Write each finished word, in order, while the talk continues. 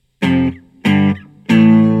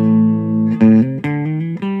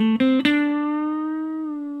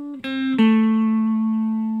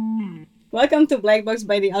to Black Box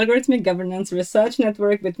by the Algorithmic Governance Research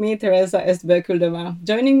Network with me, Teresa Estbø-Kuldova.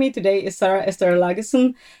 Joining me today is Sarah Esther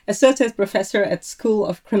Lagesson, Associate Professor at School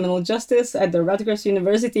of Criminal Justice at the Rutgers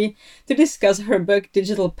University, to discuss her book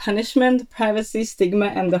Digital Punishment, Privacy, Stigma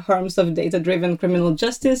and the Harms of Data-Driven Criminal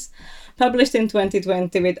Justice, published in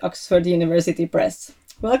 2020 with Oxford University Press.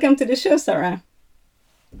 Welcome to the show, Sarah.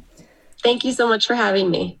 Thank you so much for having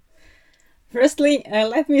me. Firstly,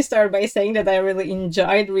 let me start by saying that I really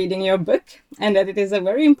enjoyed reading your book and that it is a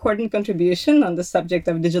very important contribution on the subject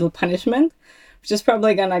of digital punishment, which is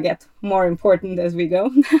probably going to get more important as we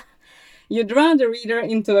go. You draw the reader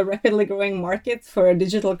into a rapidly growing market for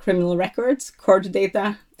digital criminal records, court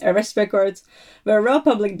data, arrest records, where raw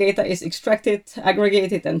public data is extracted,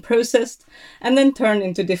 aggregated and processed, and then turned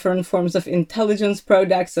into different forms of intelligence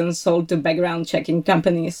products and sold to background checking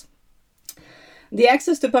companies. The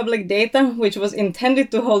access to public data, which was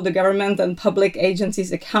intended to hold the government and public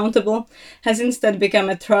agencies accountable, has instead become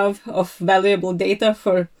a trove of valuable data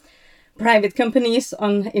for private companies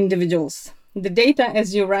on individuals. The data,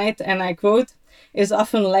 as you write, and I quote, is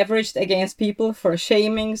often leveraged against people for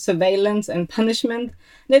shaming, surveillance, and punishment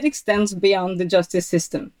that extends beyond the justice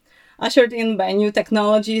system. Ushered in by new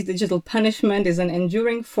technologies, digital punishment is an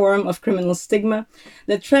enduring form of criminal stigma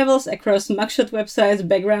that travels across mugshot websites,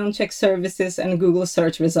 background check services, and Google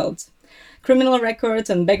search results. Criminal records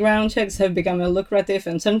and background checks have become a lucrative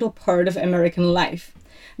and central part of American life.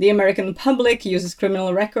 The American public uses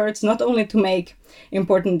criminal records not only to make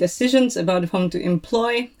important decisions about whom to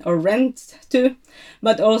employ or rent to,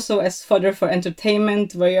 but also as fodder for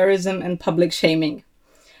entertainment, voyeurism, and public shaming.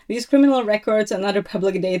 These criminal records and other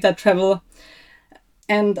public data travel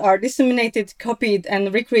and are disseminated, copied,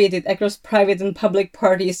 and recreated across private and public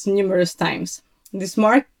parties numerous times. This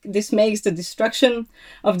makes the destruction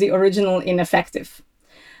of the original ineffective.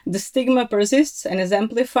 The stigma persists and is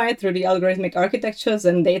amplified through the algorithmic architectures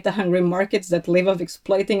and data-hungry markets that live off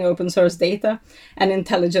exploiting open source data and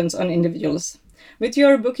intelligence on individuals. With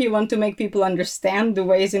your book, you want to make people understand the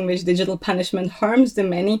ways in which digital punishment harms the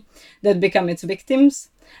many that become its victims,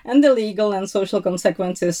 and the legal and social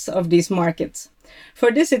consequences of these markets.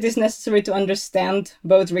 For this, it is necessary to understand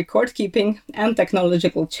both record keeping and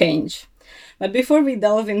technological change. But before we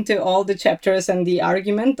delve into all the chapters and the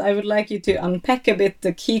argument, I would like you to unpack a bit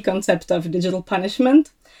the key concept of digital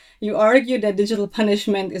punishment. You argue that digital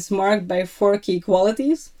punishment is marked by 4 key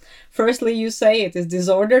qualities. Firstly, you say it is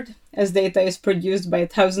disordered, as data is produced by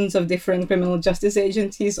thousands of different criminal justice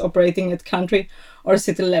agencies operating at country or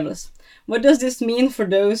city levels. What does this mean for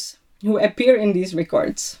those who appear in these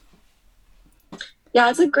records? Yeah,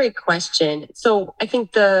 that's a great question. So I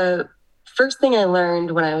think the first thing I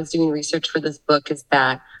learned when I was doing research for this book is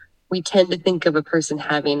that we tend to think of a person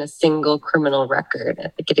having a single criminal record. I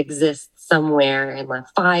think it exists somewhere in a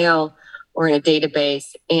file or in a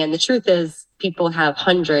database. And the truth is, people have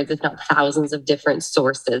hundreds, if not thousands, of different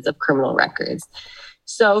sources of criminal records.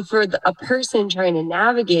 So for a person trying to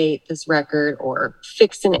navigate this record or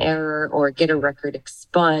fix an error or get a record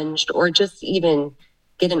expunged or just even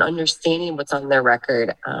get an understanding of what's on their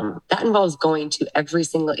record, that involves going to every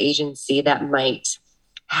single agency that might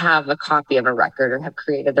have a copy of a record or have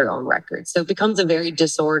created their own record. So it becomes a very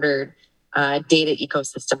disordered data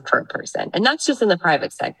ecosystem for a person. And that's just in the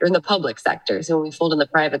private sector, in the public sector. So when we fold in the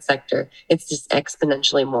private sector, it's just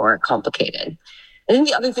exponentially more complicated. I think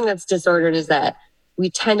the other thing that's disordered is that we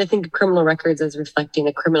tend to think of criminal records as reflecting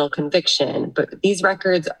a criminal conviction, but these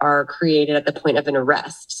records are created at the point of an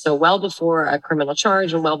arrest. So well before a criminal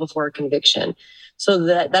charge and well before a conviction. So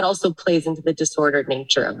that also plays into the disordered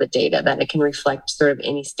nature of the data, that it can reflect sort of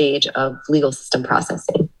any stage of legal system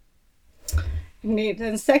processing. Indeed.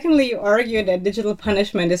 And secondly, you argue that digital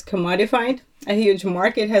punishment is commodified. A huge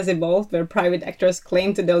market has evolved where private actors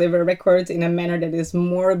claim to deliver records in a manner that is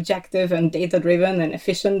more objective and data-driven and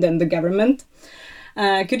efficient than the government.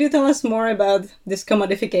 Could you tell us more about this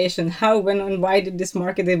commodification? How, when, and why did this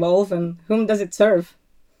market evolve, and whom does it serve?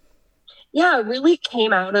 Yeah, it really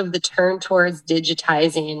came out of the turn towards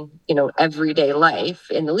digitizing, everyday life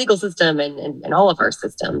in the legal system and all of our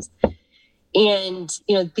systems. And,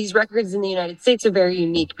 these records in the United States are very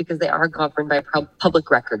unique because they are governed by public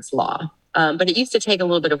records law. But it used to take a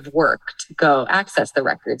little bit of work to go access the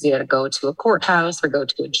records. You had to go to a courthouse or go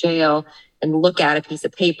to a jail and look at a piece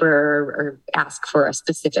of paper or ask for a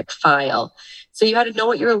specific file. So you had to know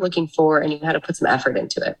what you were looking for and you had to put some effort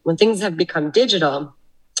into it. When things have become digital,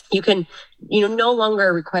 you can, no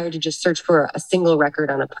longer required to just search for a single record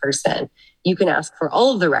on a person. You can ask for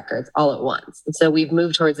all of the records all at once. And so we've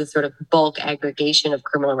moved towards this sort of bulk aggregation of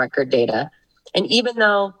criminal record data. And even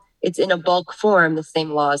though it's in a bulk form, the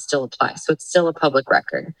same laws still apply. So it's still a public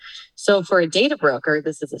record. So for a data broker,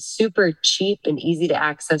 this is a super cheap and easy to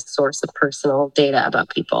access source of personal data about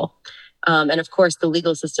people. And of course, the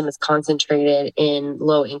legal system is concentrated in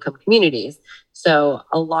low income communities. So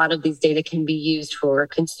a lot of these data can be used for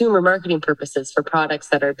consumer marketing purposes for products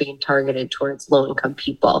that are being targeted towards low income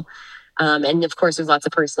people. And of course, there's lots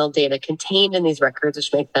of personal data contained in these records,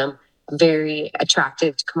 which make them very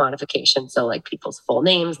attractive to commodification. So like people's full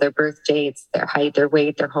names, their birth dates, their height, their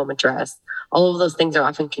weight, their home address, all of those things are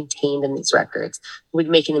often contained in these records,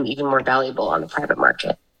 making them even more valuable on the private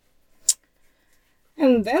market.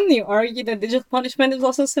 And then you argue that digital punishment is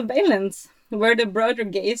also surveillance, where the broader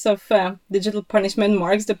gaze of digital punishment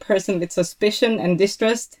marks the person with suspicion and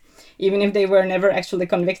distrust, even if they were never actually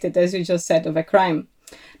convicted, as you just said, of a crime.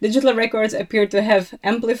 Digital records appear to have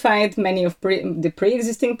amplified many of the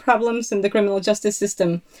pre-existing problems in the criminal justice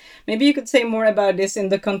system. Maybe you could say more about this in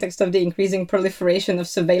the context of the increasing proliferation of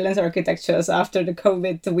surveillance architectures. After the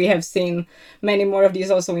COVID, we have seen many more of these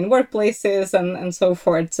also in workplaces and so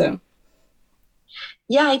forth. So.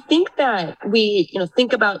 Yeah, I think that we,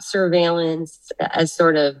 think about surveillance as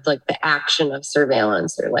sort of like the action of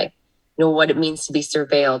surveillance, or like, what it means to be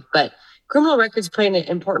surveilled. But criminal records play an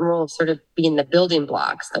important role of sort of being the building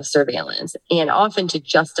blocks of surveillance, and often to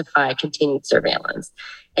justify continued surveillance.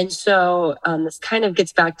 And so this kind of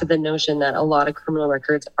gets back to the notion that a lot of criminal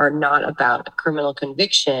records are not about a criminal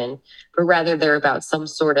conviction, but rather they're about some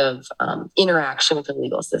sort of interaction with the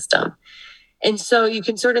legal system. And so you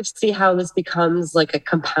can sort of see how this becomes like a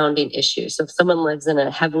compounding issue. So if someone lives in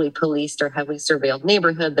a heavily policed or heavily surveilled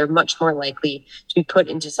neighborhood, they're much more likely to be put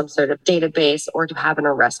into some sort of database or to have an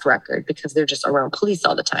arrest record because they're just around police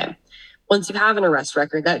all the time. Once you have an arrest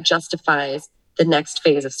record, that justifies the next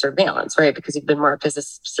phase of surveillance, right? Because you've been marked as a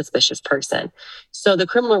suspicious person. So the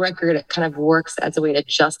criminal record kind of works as a way to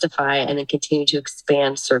justify and then continue to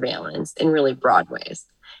expand surveillance in really broad ways.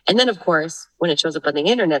 And then, of course, when it shows up on the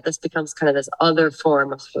internet, this becomes kind of this other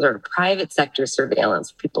form of sort of private sector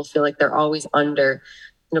surveillance. People feel like they're always under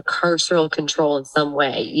carceral control in some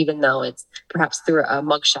way, even though it's perhaps through a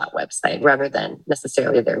mugshot website rather than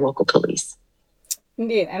necessarily their local police.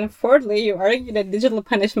 Indeed. And fourthly, you argue that digital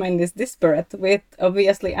punishment is disparate, with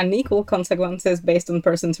obviously unequal consequences based on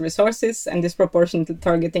persons' resources and disproportionately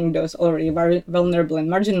targeting those already vulnerable and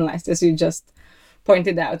marginalized, as you just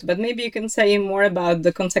pointed out. But maybe you can say more about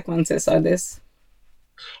the consequences of this.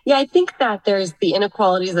 Yeah, I think that there's the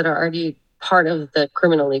inequalities that are already part of the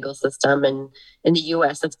criminal legal system. And in the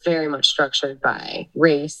US, that's very much structured by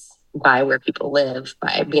race, by where people live,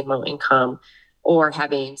 by being low income, or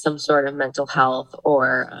having some sort of mental health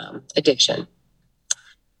or addiction.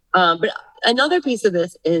 But another piece of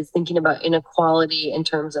this is thinking about inequality in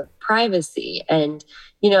terms of privacy. And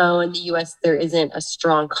in the US, there isn't a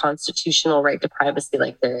strong constitutional right to privacy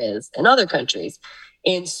like there is in other countries.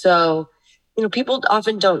 And so, people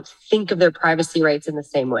often don't think of their privacy rights in the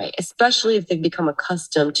same way, especially if they've become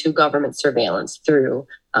accustomed to government surveillance through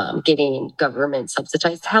getting government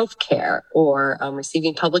subsidized healthcare or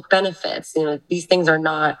receiving public benefits. These things are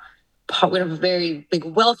not, we have a very big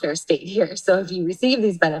welfare state here. So if you receive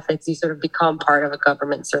these benefits, you sort of become part of a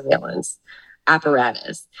government surveillance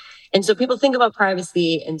apparatus. And so people think about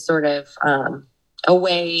privacy in sort of a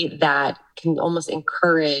way that can almost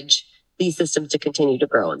encourage these systems to continue to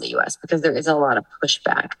grow in the US because there is a lot of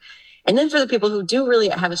pushback. And then for the people who do really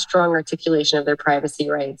have a strong articulation of their privacy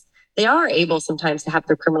rights, they are able sometimes to have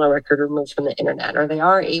their criminal record removed from the internet, or they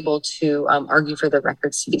are able to argue for their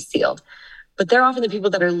records to be sealed. But they're often the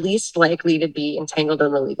people that are least likely to be entangled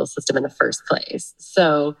in the legal system in the first place.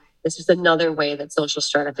 So this is another way that social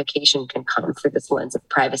stratification can come through this lens of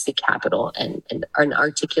privacy capital and an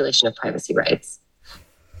articulation of privacy rights.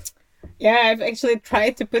 Yeah, I've actually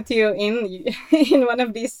tried to put you in one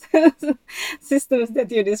of these systems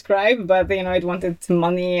that you describe, but it wanted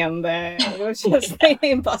money, and it was just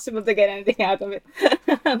impossible to get anything out of it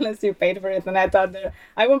unless you paid for it. And I thought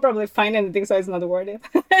I won't probably find anything, so it's not worth it.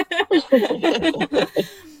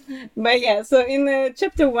 But yeah, so in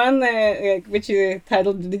chapter 1, which you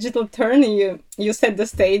titled "The Digital Turn," you set the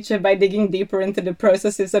stage by digging deeper into the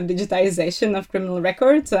processes of digitization of criminal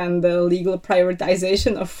records and the legal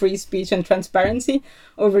prioritization of free speech and transparency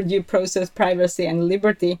over due process, privacy, and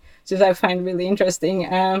liberty, which I find really interesting.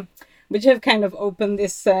 Which have kind of opened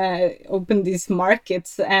these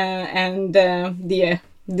markets and the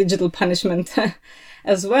digital punishment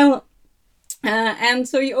as well. And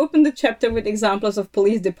so you open the chapter with examples of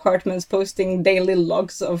police departments posting daily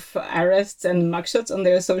logs of arrests and mugshots on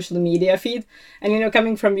their social media feed. And,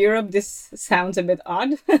 coming from Europe, this sounds a bit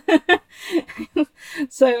odd.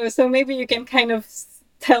 So maybe you can kind of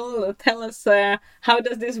tell us how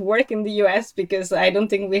does this work in the US, because I don't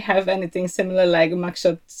think we have anything similar like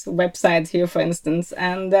Mugshot's website here, for instance.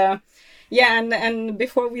 And and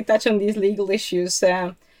before we touch on these legal issues,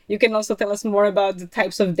 you can also tell us more about the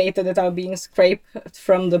types of data that are being scraped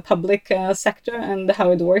from the public sector and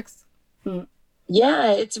how it works.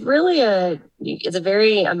 Yeah, it's a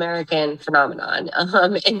very American phenomenon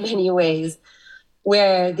in many ways,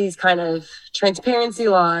 where these kind of transparency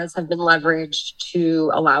laws have been leveraged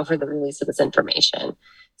to allow for the release of this information.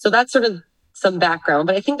 So that's sort of some background,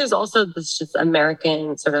 but I think there's also this just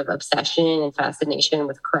American sort of obsession and fascination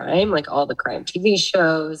with crime, like all the crime TV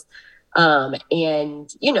shows. And,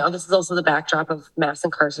 this is also the backdrop of mass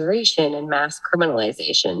incarceration and mass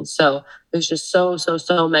criminalization. So there's just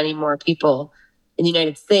so many more people in the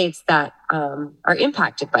United States that are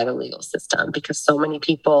impacted by the legal system, because so many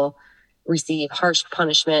people receive harsh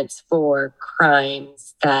punishments for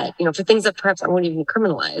crimes that, for things that perhaps aren't even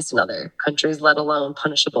criminalized in other countries, let alone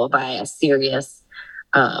punishable by a serious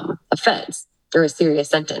offense or a serious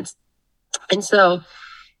sentence. And so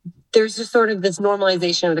there's just sort of this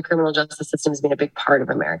normalization of the criminal justice system has been a big part of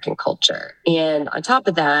American culture. And on top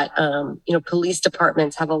of that, police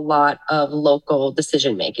departments have a lot of local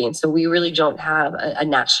decision making. So we really don't have a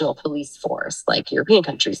national police force like European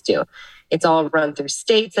countries do. It's all run through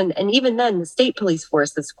states. And even then, the state police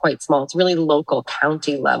force is quite small. It's really local,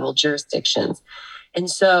 county level jurisdictions. And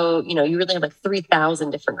so, you really have like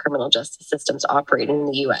 3,000 different criminal justice systems operating in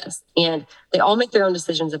the US. And they all make their own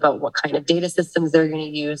decisions about what kind of data systems they're going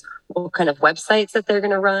to use, what kind of websites that they're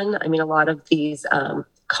going to run. I mean, a lot of these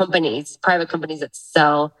private companies that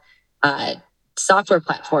sell software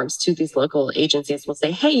platforms to these local agencies will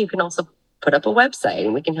say, hey, you can also put up a website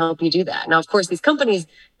and we can help you do that. Now, of course, these companies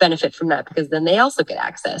benefit from that because then they also get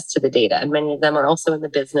access to the data. And many of them are also in the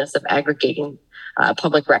business of aggregating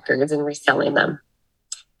public records and reselling them.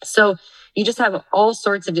 So you just have all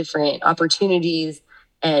sorts of different opportunities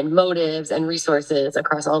and motives and resources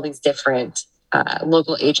across all these different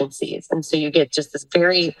local agencies. And so you get just this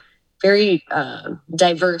very, very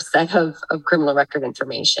diverse set of criminal record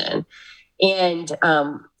information. And,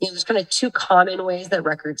 there's kind of two common ways that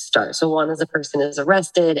records start. So one is a person is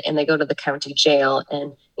arrested and they go to the county jail,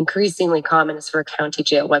 and increasingly common is for a county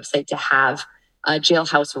jail website to have a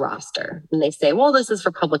jailhouse roster. And they say, well, this is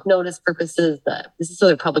for public notice purposes. This is so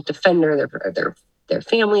their public defender, their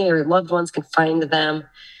family or loved ones can find them.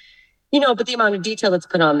 But the amount of detail that's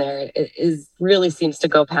put on there really seems to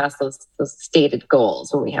go past those stated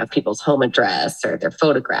goals when we have people's home address or their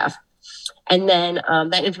photograph. And then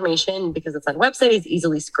that information, because it's on a website, is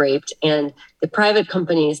easily scraped. And the private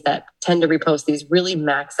companies that tend to repost these really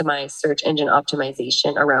maximize search engine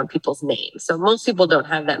optimization around people's names. So most people don't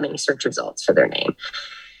have that many search results for their name.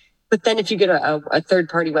 But then if you get a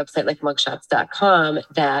third-party website like mugshots.com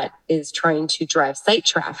that is trying to drive site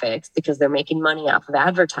traffic because they're making money off of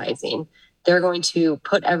advertising, they're going to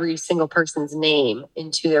put every single person's name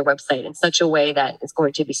into their website in such a way that it's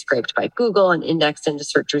going to be scraped by Google and indexed into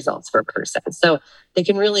search results for a person. So they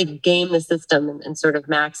can really game the system and sort of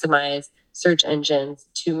maximize search engines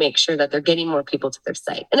to make sure that they're getting more people to their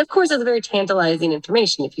site. And of course, it's very tantalizing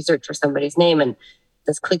information. If you search for somebody's name and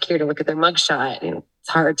just click here to look at their mugshot, it's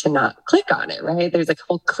hard to not click on it, right? There's a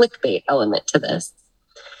whole clickbait element to this.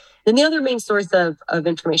 Then the other main source of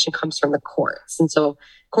information comes from the courts. And so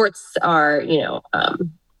courts are,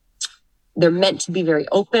 they're meant to be very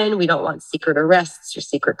open. We don't want secret arrests or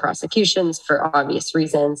secret prosecutions for obvious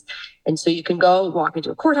reasons. And so you can go walk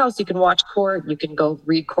into a courthouse, you can watch court, you can go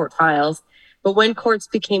read court files. But when courts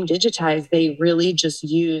became digitized, they really just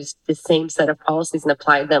used the same set of policies and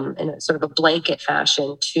applied them in a sort of a blanket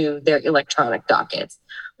fashion to their electronic dockets,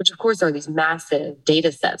 which of course are these massive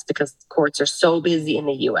data sets because courts are so busy in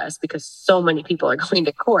the US because so many people are going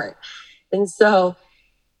to court. And so,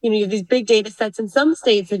 you have these big data sets, and some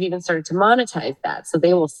states have even started to monetize that. So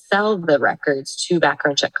they will sell the records to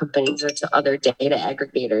background check companies or to other data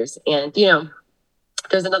aggregators. And,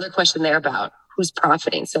 there's another question there about who's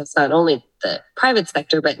profiting. So it's not only the private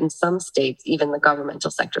sector, but in some states, even the governmental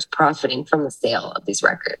sector is profiting from the sale of these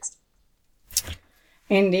records.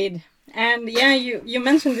 Indeed. And you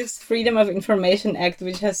mentioned this Freedom of Information Act,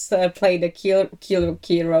 which has played a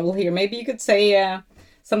key role here. Maybe you could say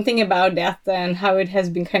something about that and how it has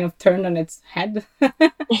been kind of turned on its head.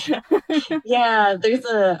 Yeah, there's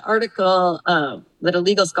an article that a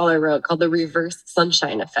legal scholar wrote called The Reverse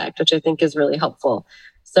Sunshine Effect, which I think is really helpful.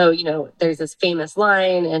 So, there's this famous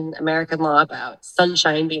line in American law about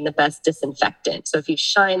sunshine being the best disinfectant. So if you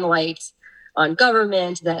shine light on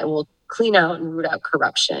government, that will clean out and root out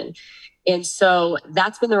corruption. And so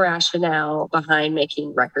that's been the rationale behind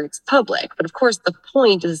making records public. But of course, the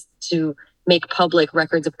point is to make public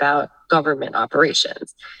records about government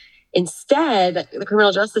operations. Instead, the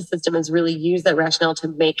criminal justice system has really used that rationale to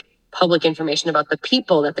make public information about the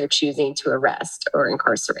people that they're choosing to arrest or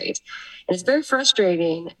incarcerate. And it's very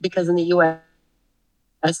frustrating because in the US,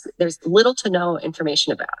 there's little to no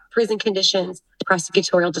information about prison conditions,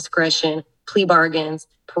 prosecutorial discretion, plea bargains,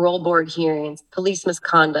 parole board hearings, police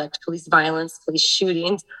misconduct, police violence, police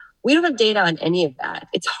shootings. We don't have data on any of that.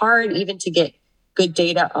 It's hard even to get good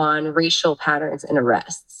data on racial patterns and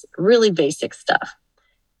arrests, really basic stuff.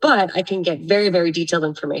 But I can get very, very detailed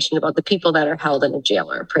information about the people that are held in a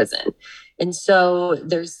jail or a prison. And so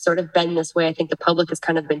there's sort of been this way, I think the public has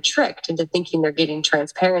kind of been tricked into thinking they're getting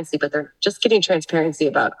transparency, but they're just getting transparency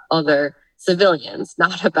about other civilians,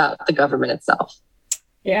 not about the government itself.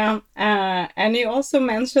 Yeah. And you also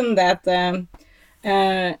mentioned that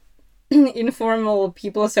informal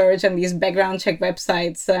people search and these background check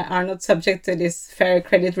websites are not subject to this Fair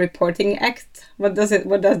Credit Reporting Act. What does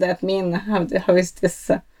that mean? How is this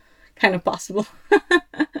kind of possible?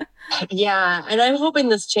 Yeah, and I'm hoping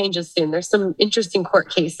this changes soon. There's some interesting court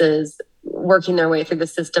cases working their way through the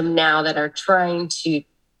system now that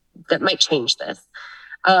might change this.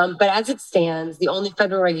 But as it stands, the only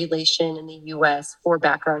federal regulation in the US for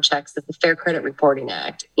background checks is the Fair Credit Reporting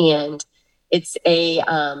Act. And it's a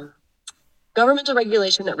governmental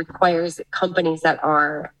regulation that requires companies that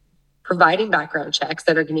are providing background checks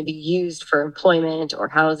that are going to be used for employment or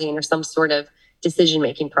housing or some sort of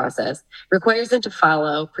decision-making process, requires them to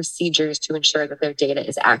follow procedures to ensure that their data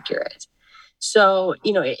is accurate. So,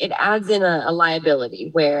 it adds in a liability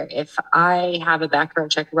where if I have a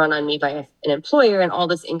background check run on me by an employer and all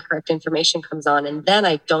this incorrect information comes on, and then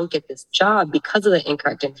I don't get this job because of the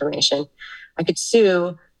incorrect information, I could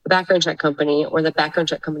sue the background check company, or the background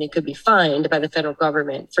check company could be fined by the federal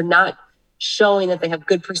government for not showing that they have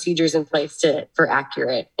good procedures in place for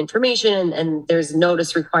accurate information. And there's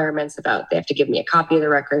notice requirements about they have to give me a copy of the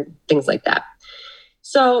record, things like that.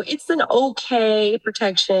 So it's an okay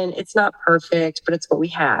protection. It's not perfect, but it's what we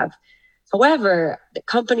have. However, the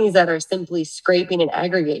companies that are simply scraping and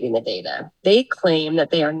aggregating the data, they claim that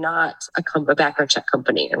they are not a background check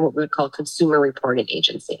company, or what we would call a consumer reporting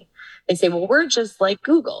agency. They say, well, we're just like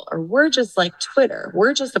Google, or we're just like Twitter.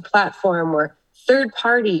 We're just a platform where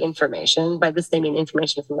third-party information, by this they mean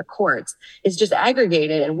information from the courts, is just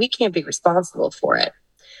aggregated and we can't be responsible for it.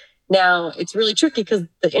 Now, it's really tricky because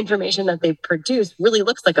the information that they produce really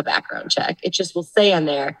looks like a background check. It just will say on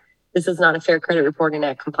there, this is not a Fair Credit Reporting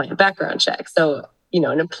Act compliant background check. So,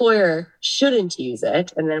 an employer shouldn't use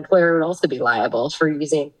it, and the employer would also be liable for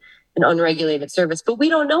using an unregulated service. But we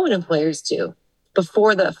don't know what employers do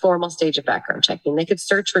before the formal stage of background checking. They could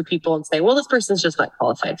search for people and say, well, this person's just not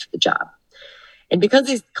qualified for the job. And because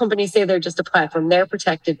these companies say they're just a platform, they're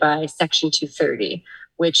protected by Section 230,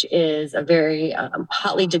 which is a very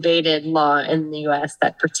hotly debated law in the US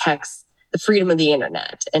that protects the freedom of the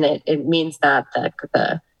internet. And it means that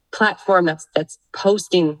the platform that's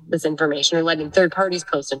posting this information or letting third parties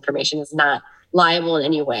post information is not liable in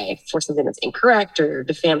any way for something that's incorrect or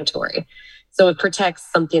defamatory. So it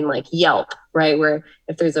protects something like Yelp, right? Where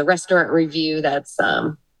if there's a restaurant review that's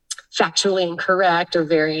factually incorrect or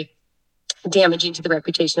very damaging to the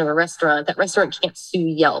reputation of a restaurant, that restaurant can't sue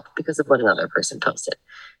Yelp because of what another person posted.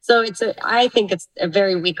 So I think it's a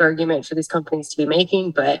very weak argument for these companies to be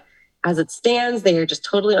making, but as it stands, they are just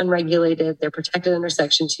totally unregulated. They're protected under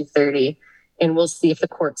Section 230. And we'll see if the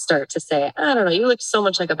courts start to say, I don't know, you look so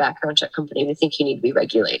much like a background check company. We think you need to be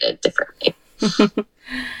regulated differently.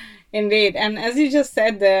 Indeed. And as you just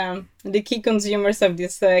said, the key consumers of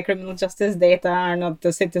this criminal justice data are not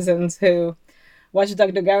the citizens who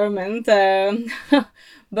watchdog the government,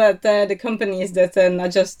 but the companies that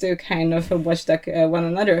not just to kind of watchdog one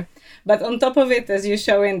another. But on top of it, as you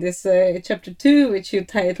show in this chapter 2, which you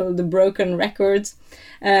titled The Broken Records,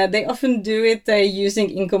 they often do it using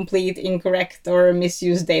incomplete, incorrect, or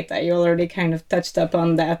misused data. You already kind of touched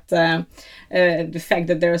upon that, the fact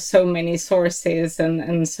that there are so many sources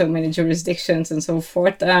and so many jurisdictions and so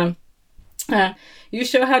forth. You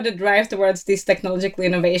show how the drive towards this technological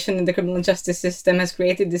innovation in the criminal justice system has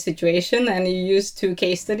created this situation, and you use 2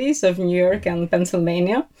 case studies of New York and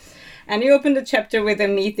Pennsylvania. And you open the chapter with a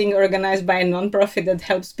meeting organized by a nonprofit that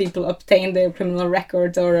helps people obtain their criminal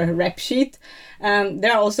record or a rep sheet.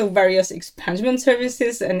 There are also various expungement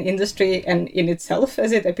services and industry and in itself,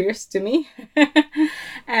 as it appears to me.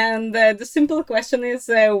 And the simple question is,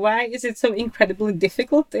 why is it so incredibly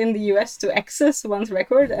difficult in the US to access one's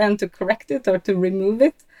record and to correct it or to remove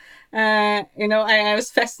it? I was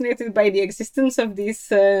fascinated by the existence of these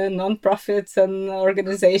non-profits and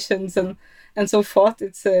organizations and so forth.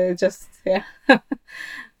 It's just, yeah,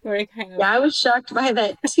 very kind of. Yeah, I was shocked by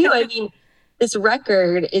that too. I mean, this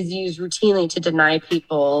record is used routinely to deny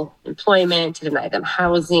people employment, to deny them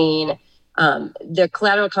housing. The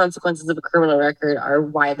collateral consequences of a criminal record are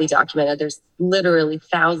widely documented. There's literally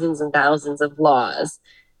thousands and thousands of laws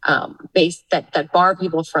based that bar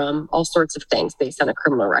people from all sorts of things based on a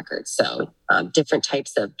criminal record. So different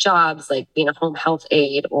types of jobs, like being a home health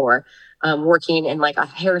aide or working in like a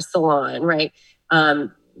hair salon, right?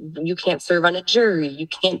 You can't serve on a jury, you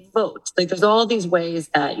can't vote. Like there's all these ways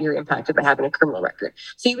that you're impacted by having a criminal record.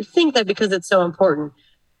 So you would think that because it's so important,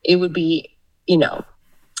 it would be,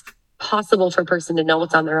 possible for a person to know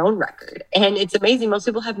what's on their own record. And it's amazing. Most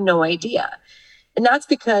people have no idea. And that's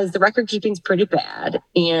because the record keeping is pretty bad.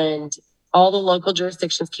 And all the local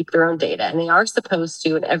jurisdictions keep their own data. And they are supposed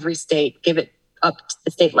to, in every state, give it up to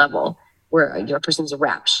the state level where your person's a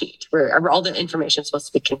rap sheet, where all the information is supposed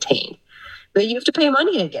to be contained. But you have to pay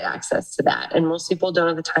money to get access to that. And most people don't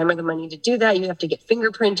have the time or the money to do that. You have to get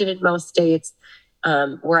fingerprinted in most states.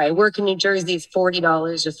 Where I work in New Jersey, it's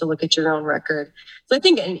 $40 just to look at your own record. So I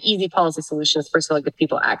think an easy policy solution is, first of all, give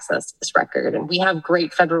people access to this record. And we have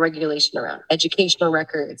great federal regulation around educational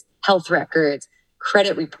records, health records,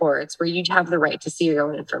 credit reports, where you have the right to see your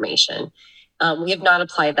own information. We have not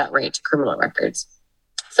applied that right to criminal records.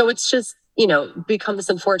 So it's just, become this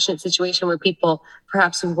unfortunate situation where people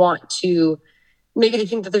perhaps want to, maybe they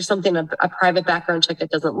think that there's something, a private background check that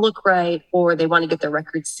doesn't look right, or they want to get their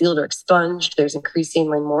records sealed or expunged. There's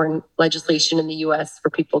increasingly more legislation in the US where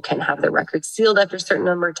people can have their records sealed after a certain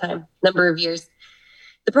number of years.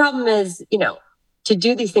 The problem is, to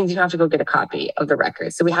do these things, you have to go get a copy of the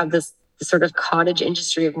record. So we have this sort of cottage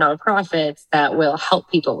industry of nonprofits that will help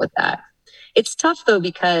people with that. It's tough, though,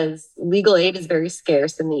 because legal aid is very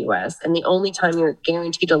scarce in the US. And the only time you're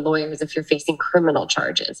guaranteed a lawyer is if you're facing criminal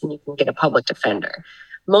charges and you can get a public defender.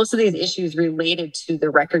 Most of these issues related to the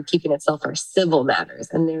record keeping itself are civil matters,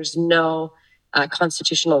 and there's no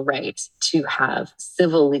constitutional right to have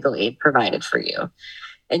civil legal aid provided for you.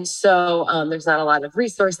 And so there's not a lot of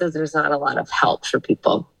resources. There's not a lot of help for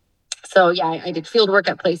people. So, yeah, I did field work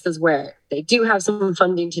at places where they do have some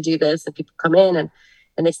funding to do this, and people come in and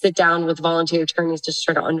they sit down with volunteer attorneys to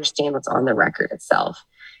try to understand what's on the record itself.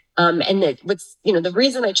 The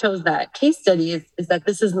reason I chose that case study is that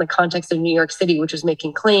this is in the context of New York City, which was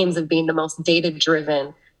making claims of being the most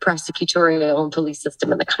data-driven prosecutorial and police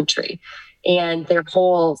system in the country. And their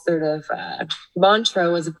whole sort of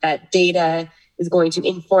mantra was that data is going to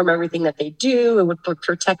inform everything that they do. It would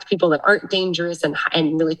protect people that aren't dangerous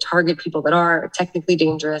and really target people that are technically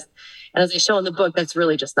dangerous. And as I show in the book, that's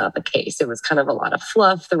really just not the case. It was kind of a lot of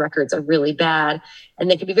fluff. The records are really bad,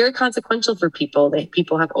 and they can be very consequential for people.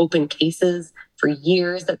 People have open cases for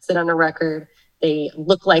years that sit on a record. They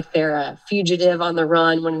look like they're a fugitive on the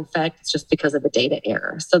run when in fact it's just because of a data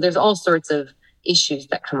error. So there's all sorts of issues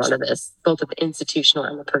that come out of this, both at the institutional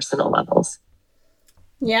and the personal levels.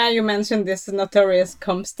 Yeah, you mentioned this notorious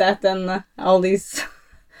CompStat and all these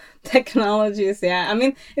technologies. Yeah, I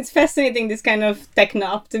mean, it's fascinating, this kind of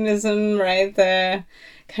techno-optimism, right?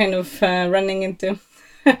 Kind of running into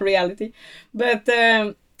reality. But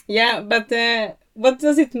what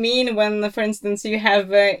does it mean when, for instance, you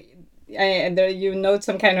have you note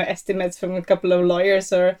some kind of estimates from a couple of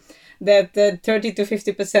lawyers, or that 30 to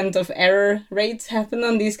 50% of error rates happen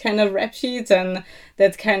on these kind of rap sheets, and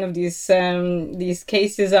that kind of these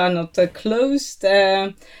cases are not closed.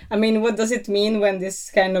 I mean, what does it mean when this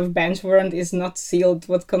kind of bench warrant is not sealed?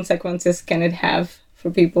 What consequences can it have for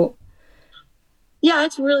people? Yeah,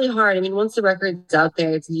 it's really hard. I mean, once the record's out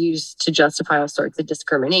there, it's used to justify all sorts of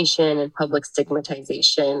discrimination and public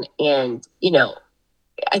stigmatization. And,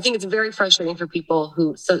 I think it's very frustrating for people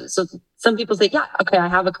who, so some people say, yeah, okay, I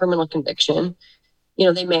have a criminal conviction.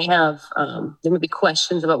 They may have, there may be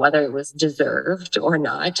questions about whether it was deserved or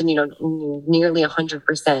not. And, nearly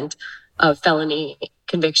 100% of felony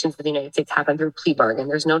convictions in the United States happen through plea bargain.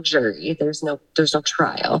 There's no jury, there's no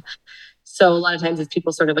trial. So a lot of times it's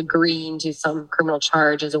people sort of agreeing to some criminal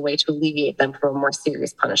charge as a way to alleviate them from a more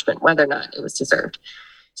serious punishment, whether or not it was deserved.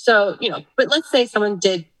 So, but let's say someone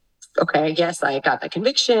did, okay, I guess I got the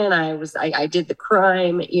conviction, I did the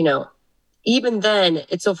crime, even then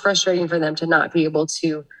it's so frustrating for them to not be able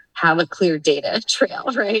to have a clear data trail,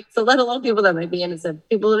 right? So let alone people that might be innocent,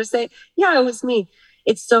 people that say, yeah, it was me.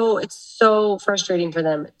 It's so frustrating for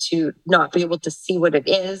them to not be able to see what it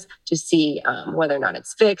is, to see whether or not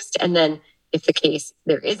it's fixed. And then if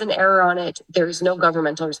there is an error on it, there is no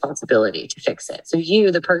governmental responsibility to fix it. So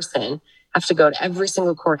you, the person, have to go to every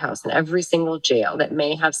single courthouse and every single jail that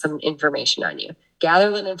may have some information on you, gather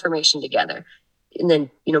that information together, and then,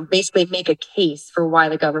 basically make a case for why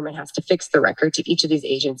the government has to fix the record to each of these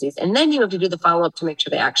agencies. And then you have to do the follow-up to make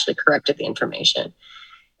sure they actually corrected the information.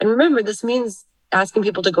 And remember, this means asking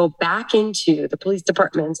people to go back into the police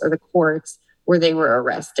departments or the courts where they were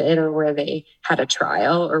arrested or where they had a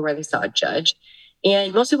trial or where they saw a judge.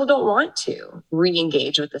 And most people don't want to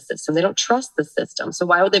re-engage with the system. They don't trust the system. So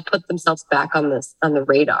why would they put themselves back on the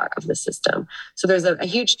radar of the system? So there's a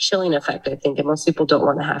huge chilling effect, I think, and most people don't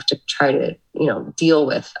want to have to try to, deal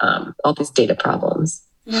with all these data problems.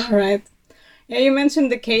 All right. Yeah, you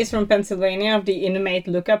mentioned the case from Pennsylvania of the inmate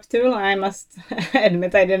lookup tool. I must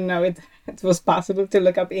admit I didn't know it was possible to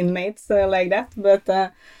look up inmates like that,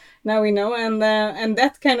 but now we know, and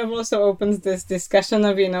that kind of also opens this discussion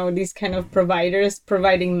of these kind of providers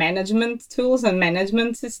providing management tools and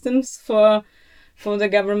management systems for the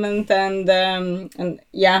government, and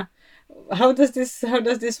yeah, how does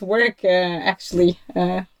this work actually?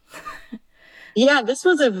 Yeah, this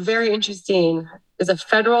was a very interesting. It was a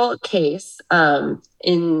federal case.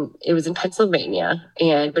 It was in Pennsylvania,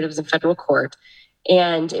 but it was in federal court.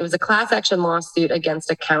 And it was a class action lawsuit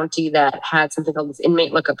against a county that had something called this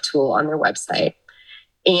inmate lookup tool on their website.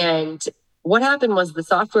 And what happened was the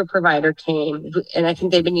software provider came, and I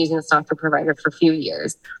think they've been using the software provider for a few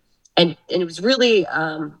years. And it was really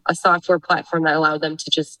a software platform that allowed them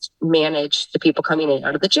to just manage the people coming in and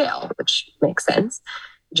out of the jail, which makes sense,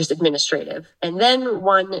 just administrative. And then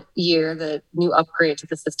one year, the new upgrade to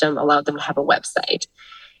the system allowed them to have a website.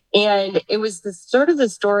 And it was the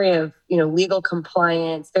story of, legal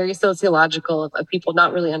compliance, very sociological, of people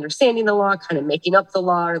not really understanding the law, kind of making up the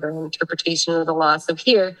law or their own interpretation of the law. So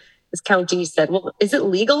here, this county said, well, is it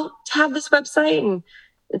legal to have this website? And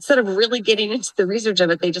instead of really getting into the research of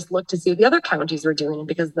it, they just looked to see what the other counties were doing. And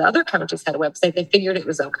because the other counties had a website, they figured it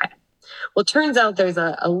was okay. Well, it turns out there's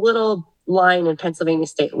a little line in Pennsylvania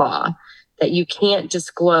state law that you can't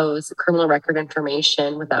disclose criminal record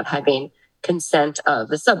information without having consent of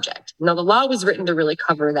the subject. Now, the law was written to really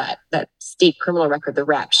cover that state criminal record, the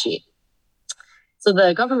rap sheet. So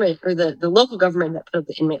the government or the local government that put up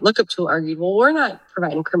the inmate lookup tool argued, well, we're not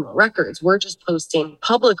providing criminal records. We're just posting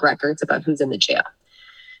public records about who's in the jail.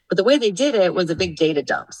 But the way they did it was a big data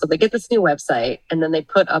dump. So they get this new website and then they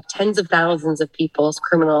put up tens of thousands of people's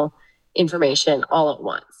criminal information all at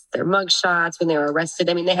once. Their mugshots when they were arrested.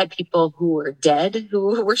 I mean, they had people who were dead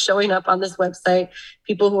who were showing up on this website,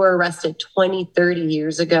 people who were arrested 20, 30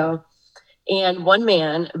 years ago. And one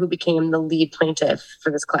man who became the lead plaintiff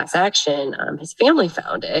for this class action, his family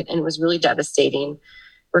found it, and it was really devastating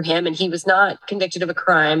for him. And he was not convicted of a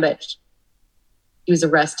crime, but he was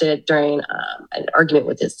arrested during an argument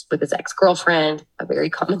with his ex-girlfriend, a very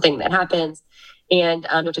common thing that happens, and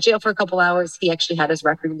went to jail for a couple hours. He actually had his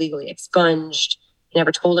record legally expunged. He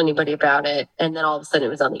never told anybody about it. And then all of a sudden it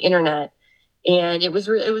was on the internet. And it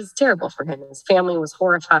was terrible for him. His family was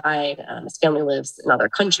horrified. His family lives in other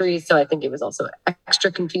countries. So I think it was also extra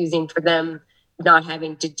confusing for them not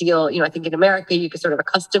having to deal. I think in America, you could sort of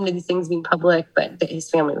accustom to these things being public, but his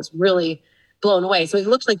family was really blown away. So he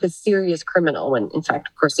looked like this serious criminal when, in fact,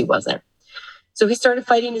 of course, he wasn't. So he started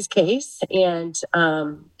fighting his case, and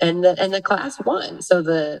the class won. So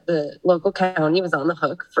the local county was on the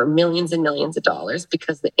hook for millions and millions of dollars,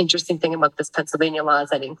 because the interesting thing about this Pennsylvania law is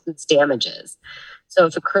that it includes damages. So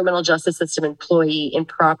if a criminal justice system employee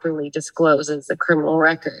improperly discloses a criminal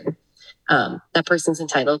record, that person's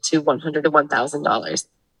entitled to $100 to $1,000.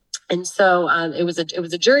 And so it was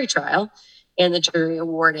a jury trial, and the jury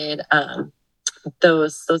awarded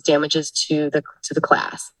those damages to the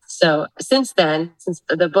class. So since then, since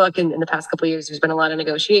the book and in the past couple of years, there's been a lot of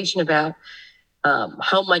negotiation about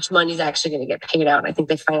how much money is actually going to get paid out. And I think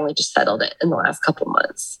they finally just settled it in the last couple of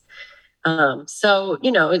months. So,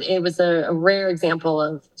 it was a rare example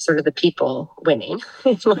of sort of the people winning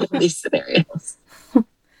in one of these scenarios.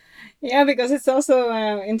 Yeah, because it's also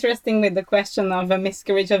interesting with the question of a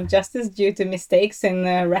miscarriage of justice due to mistakes in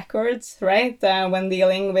records, right? When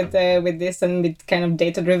dealing with this and with kind of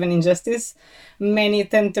data-driven injustice, many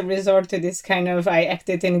tend to resort to this kind of "I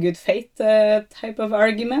acted in good faith" type of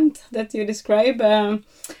argument that you describe.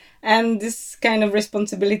 And this kind of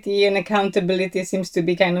responsibility and accountability seems to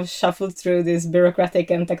be kind of shuffled through these bureaucratic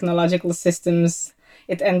and technological systems.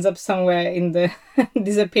 It ends up somewhere in the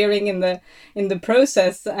disappearing in the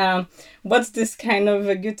process. What's this kind of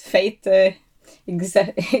a good faith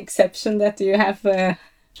exception that you have?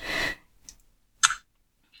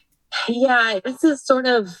 Yeah, this is sort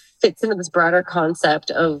of fits into this broader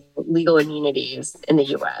concept of legal immunities in the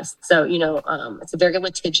US. So, it's a very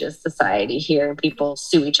litigious society here, and people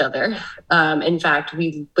sue each other. In fact,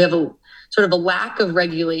 we have a sort of a lack of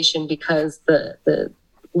regulation because the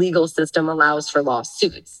legal system allows for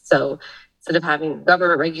lawsuits. So instead of having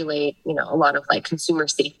government regulate, a lot of like consumer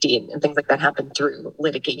safety and things like that happen through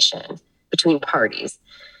litigation between parties.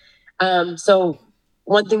 So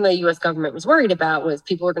one thing the U.S. government was worried about was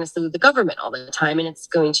people were going to sue the government all the time, and it's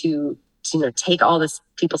going to take all this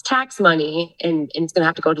people's tax money, and it's going to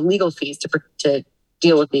have to go to legal fees to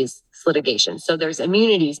deal with these litigations. So there's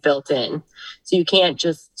immunities built in, so you can't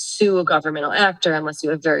just sue a governmental actor unless you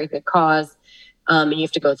have very good cause, and you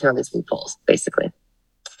have to go through all these loopholes, basically.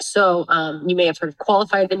 So you may have heard of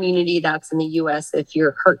qualified immunity. That's in the U.S. If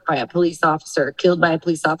you're hurt by a police officer or killed by a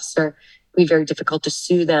police officer, it'd be very difficult to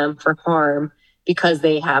sue them for harm because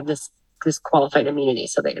they have this qualified immunity.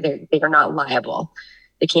 So they are not liable.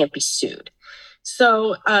 They can't be sued.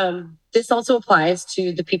 So this also applies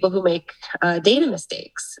to the people who make data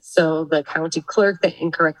mistakes. So the county clerk that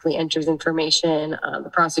incorrectly enters information, the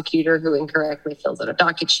prosecutor who incorrectly fills out a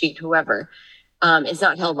docket sheet, whoever, is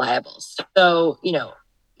not held liable. So,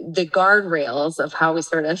 the guardrails of how we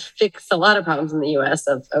sort of fix a lot of problems in the US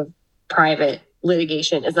of private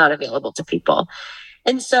litigation is not available to people.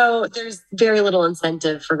 And so there's very little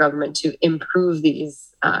incentive for government to improve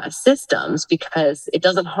these systems because it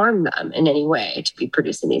doesn't harm them in any way to be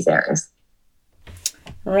producing these errors.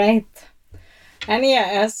 Right. And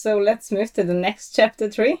yeah, so let's move to the next chapter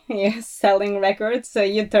 3. Yes, selling records. So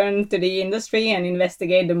you turn to the industry and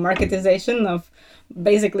investigate the marketization of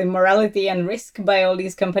basically morality and risk by all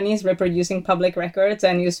these companies reproducing public records.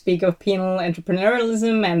 And you speak of penal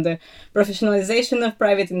entrepreneurialism and the professionalization of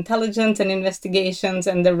private intelligence and investigations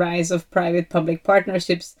and the rise of private-public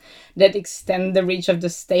partnerships that extend the reach of the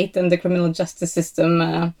state and the criminal justice system.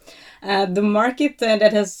 The market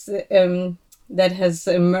that has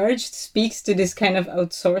emerged speaks to this kind of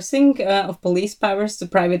outsourcing of police powers to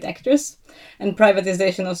private actors and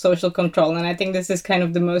privatization of social control. And I think this is kind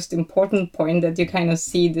of the most important point, that you kind of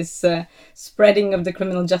see this spreading of the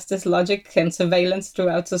criminal justice logic and surveillance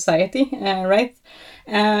throughout society, right?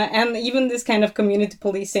 And even this kind of community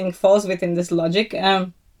policing falls within this logic.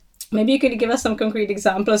 Maybe you could give us some concrete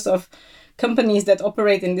examples of companies that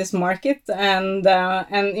operate in this market and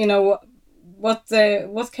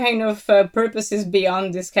what kind of purpose is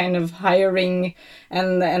beyond this kind of hiring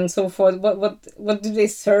and so forth? What do they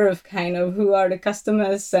serve? Kind of, who are the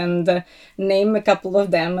customers, and name a couple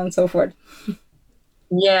of them and so forth.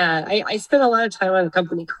 Yeah, I spent a lot of time on a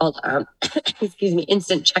company called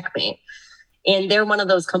Instant Checkmate, and they're one of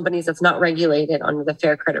those companies that's not regulated under the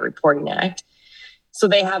Fair Credit Reporting Act. So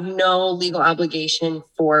they have no legal obligation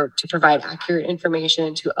to provide accurate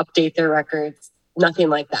information, to update their records. Nothing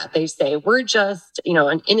like that. They say, we're just,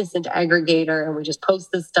 an innocent aggregator, and we just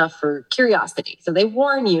post this stuff for curiosity. So they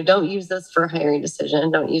warn you, don't use this for a hiring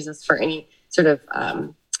decision. Don't use this for any sort of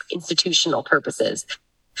institutional purposes.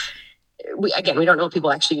 We don't know what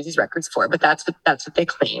people actually use these records for, but that's what they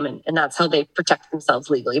claim. And that's how they protect themselves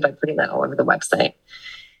legally, by putting that all over the website.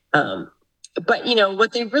 But,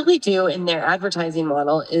 what they really do in their advertising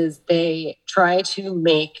model is they try to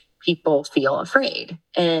make people feel afraid.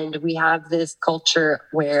 And we have this culture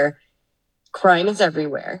where crime is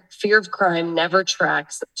everywhere. Fear of crime never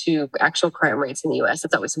tracks to actual crime rates in the US.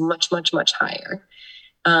 It's always much, much, much higher.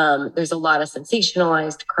 There's a lot of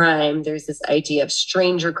sensationalized crime. There's this idea of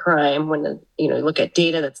stranger crime. When you look at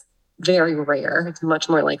data, that's very rare. It's much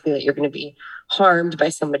more likely that you're going to be harmed by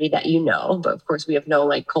somebody that you know. But of course, we have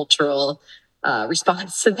no cultural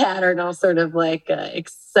response to that, or no sort of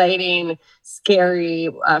exciting, scary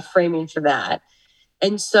framing for that.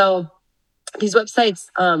 And so these websites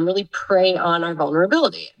really prey on our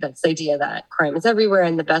vulnerability. That's the idea that crime is everywhere,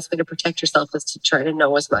 and the best way to protect yourself is to try to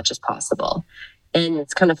know as much as possible. And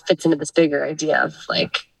it kind of fits into this bigger idea of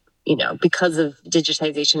because of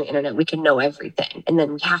digitization of the internet, we can know everything, and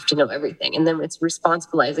then we have to know everything, and then it's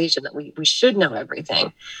responsibilization that we should know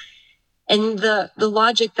everything. And the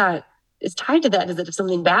logic that is tied to that is that if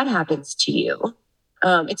something bad happens to you,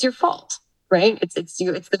 it's your fault, right? It's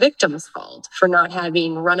the victim's fault for not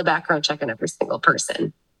having run a background check on every single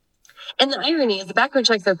person. And the irony is the background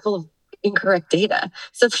checks are full of incorrect data.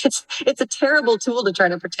 So it's a terrible tool to try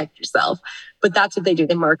to protect yourself, but that's what they do.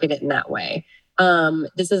 They market it in that way.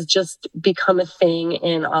 This has just become a thing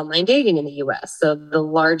in online dating in the US. So the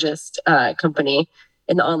largest company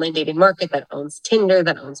in the online dating market that owns Tinder,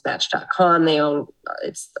 that owns Match.com, they own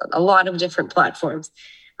a lot of different platforms,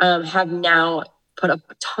 have now put up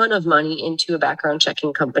a ton of money into a background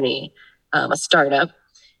checking company, a startup,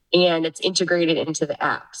 and it's integrated into the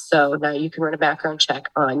app. So now you can run a background check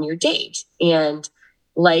on your date. And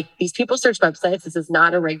like these people search websites, this is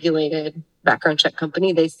not a regulated background check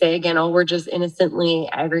company. They say, again, oh, we're just innocently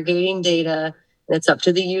aggregating data, and it's up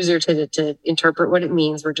to the user to interpret what it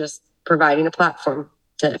means. We're just providing a platform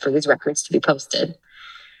for these records to be posted.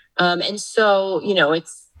 And so,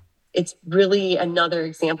 it's really another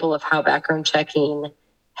example of how background checking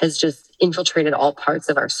has just infiltrated all parts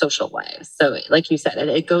of our social lives. So like you said,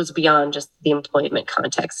 it goes beyond just the employment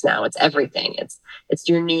context now. It's everything. It's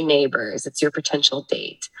your new neighbors. It's your potential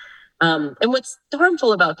date. And what's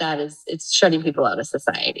harmful about that is it's shutting people out of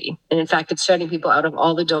society. And in fact, it's shutting people out of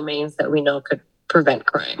all the domains that we know could prevent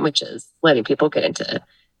crime, which is letting people get into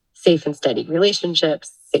safe and steady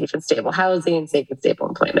relationships, safe and stable housing, safe and stable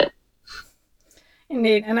employment.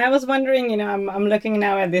 Indeed. And I was wondering, I'm looking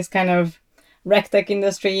now at this kind of RegTech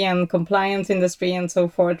industry and compliance industry and so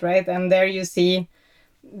forth, right? And there you see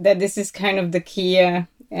that this is kind of the key.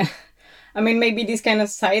 I mean, maybe these kind of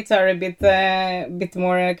sites are a bit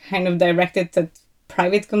more kind of directed at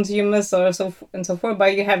private consumers or so and so forth.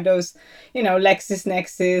 But you have those,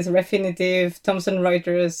 LexisNexis, Refinitiv, Thomson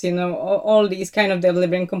Reuters, all these kind of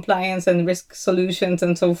delivering compliance and risk solutions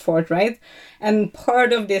and so forth, right? And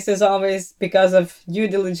part of this is always because of due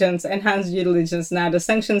diligence, enhanced due diligence. Now the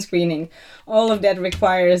sanction screening, all of that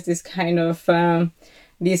requires this kind of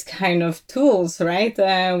these kind of tools, right?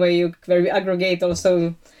 Where you aggregate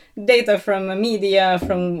also data from media,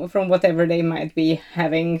 from whatever they might be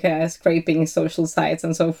having, scraping social sites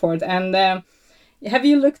and so forth. And have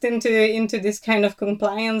you looked into this kind of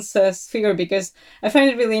compliance sphere? Because I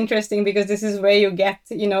find it really interesting, because this is where you get,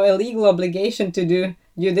 a legal obligation to do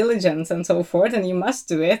due diligence and so forth, and you must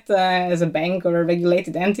do it as a bank or a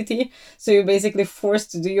regulated entity. So you're basically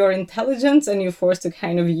forced to do your intelligence, and you're forced to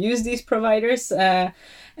kind of use these providers to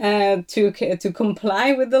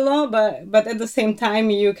comply with the law, but at the same time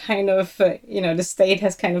you kind of the state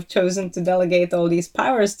has kind of chosen to delegate all these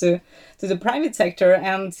powers to the private sector.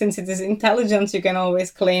 And since it is intelligence, you can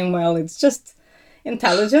always claim, well, it's just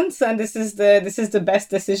intelligence, and this is the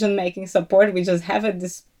best decision making support we just have at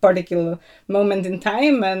this particular moment in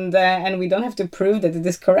time, and we don't have to prove that it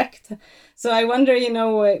is correct. So I wonder,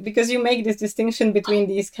 because you make this distinction between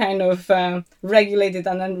these kind of regulated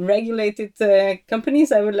and unregulated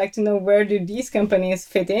companies, I would like to know, where do these companies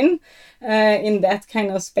fit in that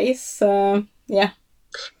kind of space? Yeah,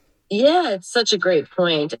 it's such a great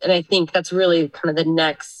point, and I think that's really kind of the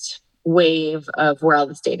next wave of where all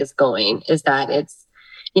this data is going, is that it's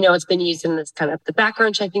been used in this kind of the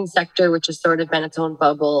background checking sector, which has sort of been its own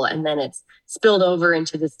bubble, and then it's spilled over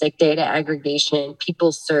into this like data aggregation,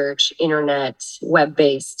 people search, internet,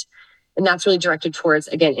 web-based, and that's really directed towards,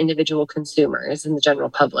 again, individual consumers and the general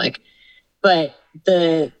public. But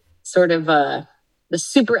the sort of the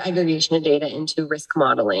super aggregation of data into risk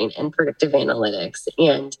modeling and predictive analytics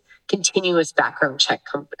and continuous background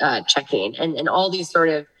checking and all these sort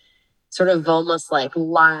of almost like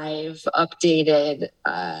live updated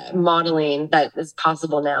modeling that is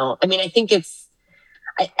possible now. I mean, I think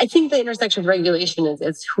the intersection of regulation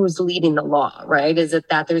is who's leading the law, right? Is it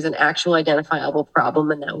that there's an actual identifiable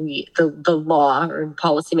problem and that the law or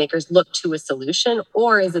policymakers look to a solution,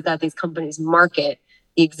 or is it that these companies market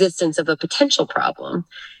the existence of a potential problem?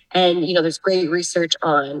 And, there's great research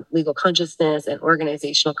on legal consciousness and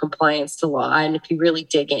organizational compliance to law. And if you really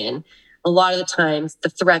dig in, a lot of the times the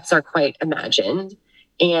threats are quite imagined,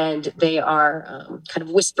 and they are kind of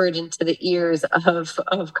whispered into the ears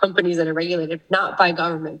of companies that are regulated, not by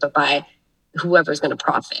government, but by whoever's going to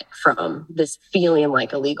profit from this feeling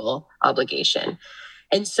like a legal obligation.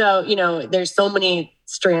 And so, there's so many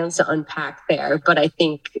strands to unpack there, but I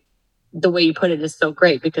think the way you put it is so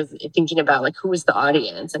great, because thinking about like who is the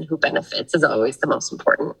audience and who benefits is always the most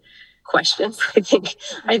important questions I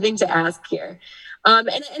think to ask here. And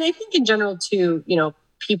I think in general too,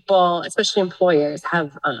 people, especially employers,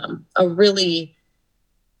 have a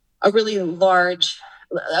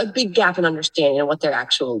big gap in understanding of what their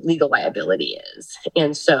actual legal liability is.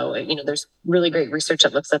 And so, there's really great research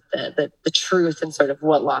that looks at the truth and sort of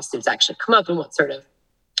what lawsuits actually come up and what sort of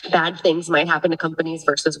bad things might happen to companies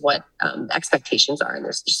versus what expectations are. And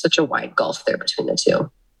there's just such a wide gulf there between the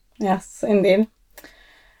two. Yes, indeed.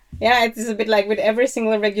 Yeah, it is a bit like with every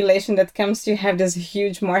single regulation that comes, you have this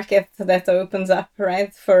huge market that opens up,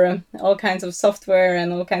 right, for all kinds of software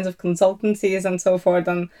and all kinds of consultancies and so forth.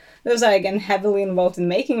 And those are, again, heavily involved in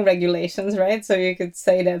making regulations, right? So you could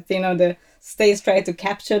say that, the states try to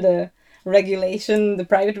capture the regulation, the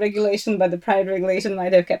private regulation, but the private regulation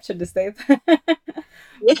might have captured the state.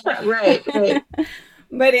 Yeah, right.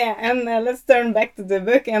 But yeah, and let's turn back to the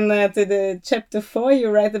book and to the chapter 4. You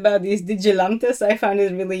write about these vigilantes. I found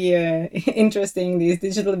it really interesting. These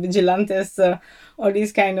digital vigilantes, or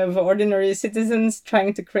these kind of ordinary citizens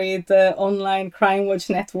trying to create online crime watch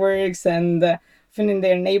networks and often in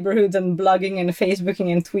their neighborhoods and blogging and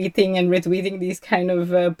Facebooking and tweeting and retweeting these kind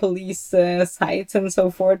of police sites and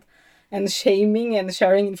so forth, and shaming and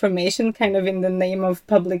sharing information kind of in the name of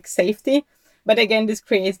public safety. But again, this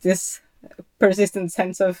creates this persistent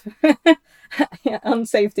sense of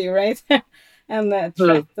unsafety, right? And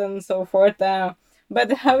threat and so forth.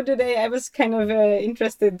 But how do they? I was kind of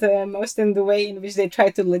interested most in the way in which they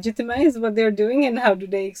try to legitimize what they're doing, and how do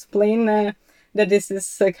they explain that this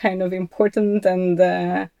is kind of important and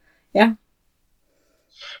yeah.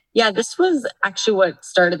 Yeah, this was actually what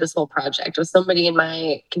started this whole project. Was somebody in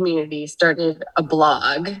my community started a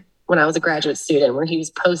blog when I was a graduate student where he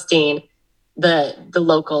was posting the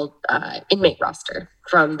local inmate roster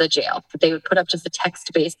from the jail. But they would put up just a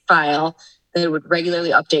text-based file that would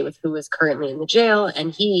regularly update with who was currently in the jail,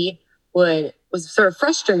 and he was sort of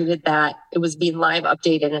frustrated that it was being live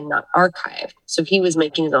updated and not archived. So he was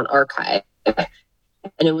making his own archive, and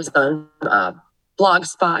it was on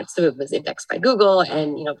Blogspot, so it was indexed by Google,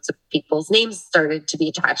 and so people's names started to be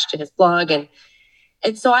attached to his blog, and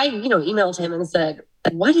so I emailed him and said,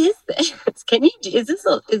 what is this?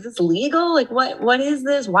 Is this legal? Like, what is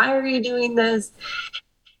this? Why are you doing this?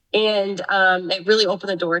 And it really opened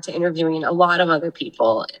the door to interviewing a lot of other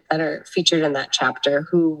people that are featured in that chapter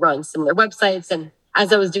who run similar websites. And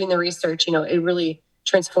as I was doing the research, it really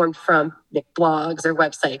transformed from blogs or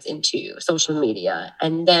websites into social media.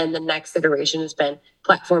 And then the next iteration has been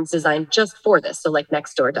platforms designed just for this. So like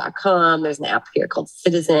Nextdoor.com, there's an app here called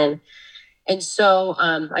Citizen. And so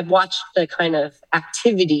I've watched the kind of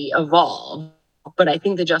activity evolve, but I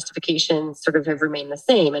think the justifications sort of have remained the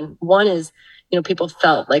same. And one is, people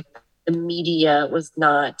felt like the media was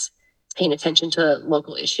not paying attention to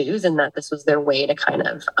local issues, and that this was their way to kind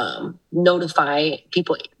of notify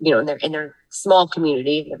people, in their small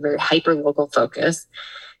community, their very hyper local focus.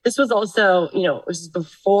 This was also, it was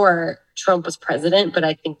before Trump was president, but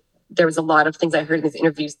I think there was a lot of things I heard in these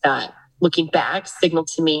interviews that, looking back, signaled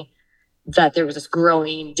to me that there was this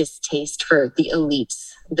growing distaste for the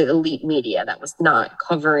elite media that was not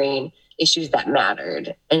covering issues that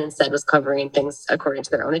mattered and instead was covering things according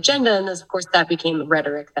to their own agenda. And of course, that became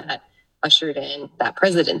rhetoric that ushered in that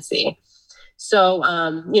presidency. So,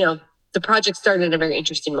 the project started at a very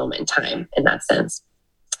interesting moment in time in that sense.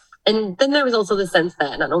 And then there was also the sense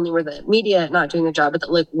that not only were the media not doing their job, but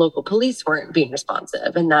that local police weren't being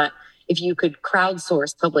responsive, and that if you could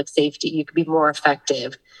crowdsource public safety, you could be more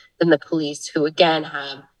effective than the police, who again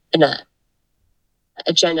have an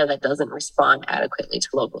agenda that doesn't respond adequately to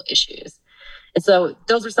local issues. And so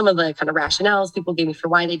those were some of the kind of rationales people gave me for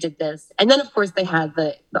why they did this. And then, of course, they had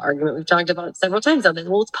the argument we've talked about several times now that,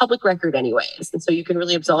 well, it's public record anyways. And so you can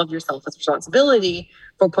really absolve yourself of responsibility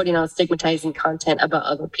for putting out stigmatizing content about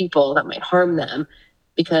other people that might harm them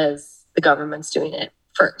because the government's doing it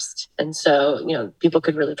first. And so, people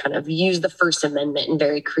could really kind of use the First Amendment in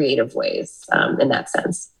very creative ways in that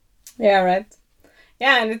sense. Yeah, right.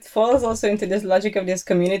 Yeah, and it falls also into this logic of this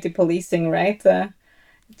community policing, right?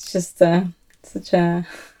 It's just such a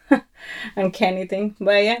uncanny thing.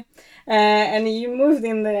 But yeah, and you moved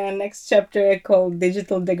in the next chapter called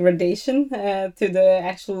Digital Degradation to the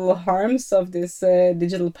actual harms of this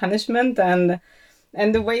digital punishment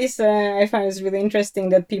and the ways I find is really interesting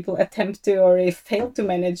that people attempt to or fail to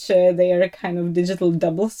manage their kind of digital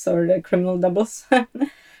doubles or the criminal doubles.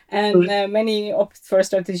 And many opt for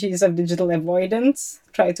strategies of digital avoidance,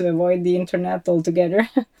 try to avoid the internet altogether,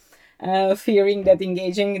 fearing that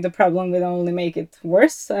engaging the problem will only make it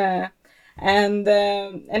worse. And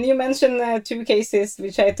you mentioned two cases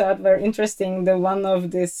which I thought were interesting. The one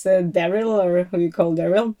of this Daryl, or who you call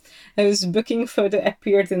Daryl, whose booking photo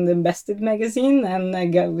appeared in the Bested magazine and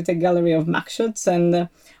with a gallery of mugshots. And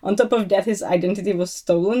on top of that, his identity was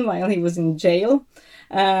stolen while he was in jail.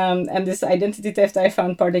 And this identity theft I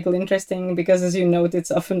found particularly interesting because, as you note,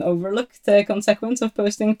 it's often overlooked consequence of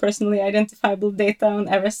posting personally identifiable data on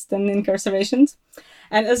arrests and incarcerations.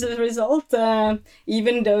 And as a result,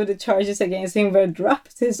 even though the charges against him were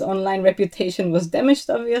dropped, his online reputation was damaged,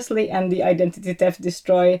 obviously, and the identity theft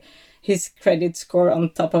destroyed his credit score on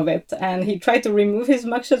top of it. And he tried to remove his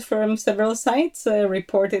mugshot from several sites,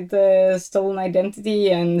 reported the stolen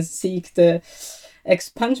identity, and seeked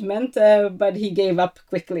expungement, but he gave up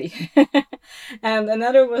quickly. And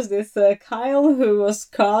another was this Kyle, who was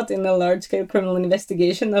caught in a large-scale criminal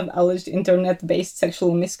investigation of alleged internet-based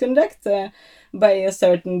sexual misconduct by a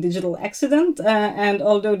certain digital accident. And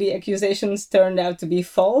although the accusations turned out to be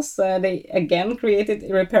false, they again created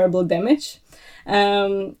irreparable damage.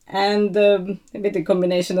 And with the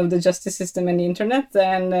combination of the justice system and the internet,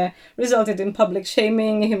 and resulted in public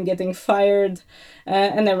shaming, him getting fired,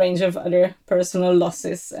 and a range of other personal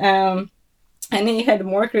losses. And he had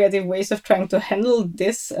more creative ways of trying to handle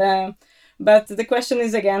this. But the question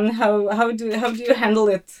is again, how do you handle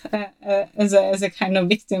it as a kind of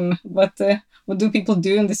victim? What do people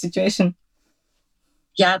do in this situation?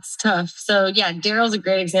 Yeah, it's tough. So yeah, Daryl's a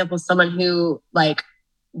great example of someone who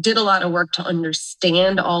did a lot of work to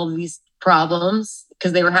understand all of these problems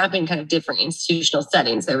because they were happening in kind of different institutional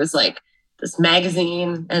settings. There was this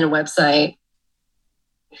magazine and a website,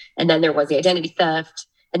 and then there was the identity theft,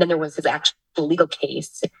 and then there was his actual legal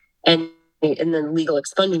case, and then legal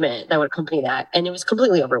expungement that would accompany that. And it was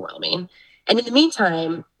completely overwhelming. And in the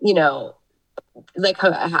meantime,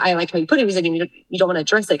 I like how you put it, he said you don't want to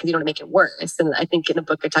address it because you don't want to make it worse. And I think in the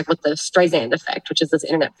book I talk about the Streisand effect, which is this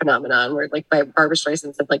internet phenomenon where by Barbara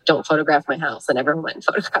Streisand said don't photograph my house, and everyone went and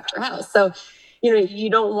photographed her house. So you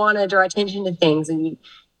don't want to draw attention to things, and you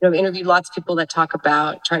interviewed lots of people that talk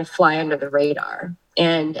about trying to fly under the radar,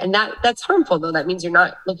 and that's harmful, though. That means you're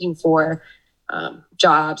not looking for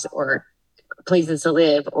jobs or places to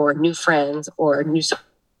live or new friends or new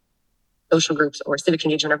social groups or civic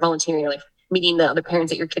engagement or volunteering or meeting the other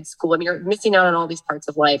parents at your kid's school. I mean, you're missing out on all these parts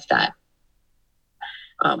of life that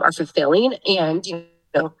are fulfilling and,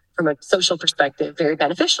 from a social perspective, very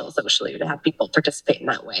beneficial socially to have people participate in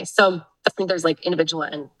that way. So I think there's individual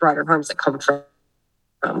and broader harms that come from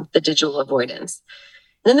the digital avoidance.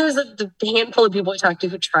 And then there was the handful of people I talked to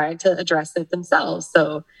who tried to address it themselves.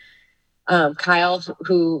 So Kyle,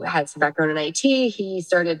 who had some background in IT, he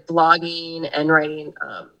started blogging and writing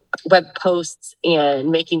web posts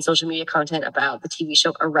and making social media content about the TV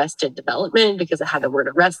show Arrested Development because it had the word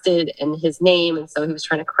arrested in his name. And so he was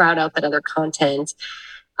trying to crowd out that other content.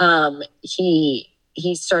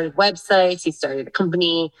 He started websites, he started a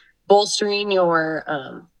company. Bolstering your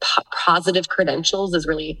positive credentials is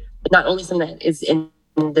really not only something that is in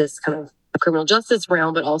this kind of criminal justice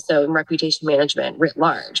realm, but also in reputation management writ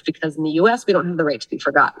large, because in the US, we don't have the right to be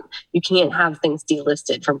forgotten. You can't have things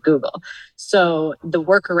delisted from Google. So the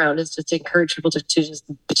workaround is just to encourage people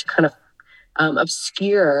to kind of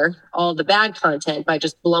obscure all the bad content by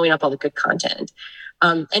just blowing up all the good content.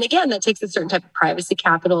 And again, that takes a certain type of privacy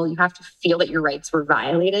capital. You have to feel that your rights were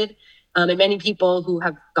violated. And many people who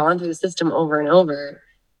have gone through the system over and over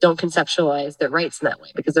don't conceptualize their rights in that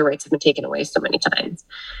way because their rights have been taken away so many times.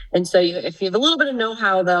 And so if you have a little bit of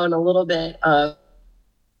know-how, though, and a little bit of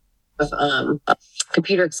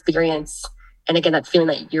computer experience, and again, that feeling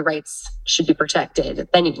that your rights should be protected,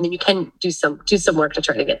 then you can do some work to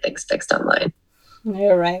try to get things fixed online.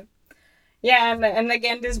 You're right. Yeah, and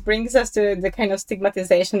again, this brings us to the kind of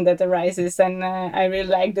stigmatization that arises. And I really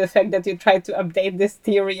like the fact that you try to update this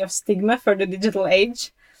theory of stigma for the digital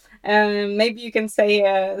age. Maybe you can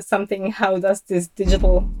say something, how does this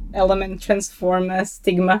digital element transform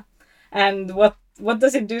stigma? And what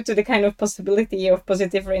does it do to the kind of possibility of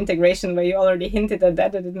positive reintegration, where you already hinted at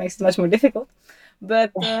that it makes it much more difficult?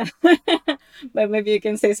 But, but maybe you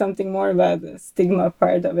can say something more about the stigma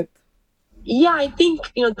part of it. Yeah, I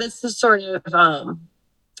think, this is sort of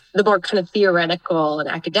the more kind of theoretical and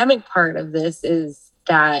academic part of this is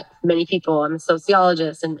that many people, I'm a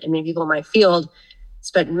sociologist, and many people in my field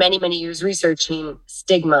spent many, many years researching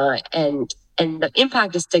stigma and the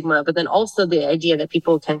impact of stigma, but then also the idea that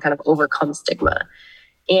people can kind of overcome stigma.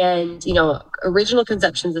 And, original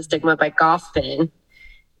conceptions of stigma by Goffman,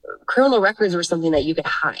 criminal records were something that you could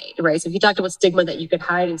hide, right? So if you talked about stigma that you could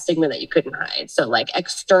hide and stigma that you couldn't hide. So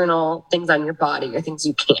external things on your body are things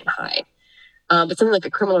you can't hide. But something like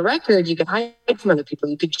a criminal record, you could hide from other people.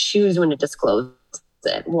 You could choose when to disclose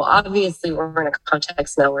it. Well, obviously, we're in a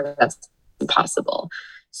context now where that's impossible.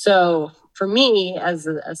 So for me, as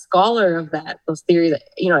a scholar of those theories,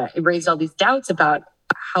 it raised all these doubts about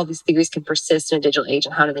how these theories can persist in a digital age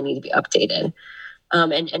and how do they need to be updated.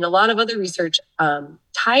 And a lot of other research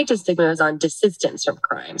tied to stigma is on desistance from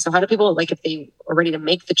crime. So how do people, if they are ready to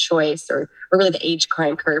make the choice or really the age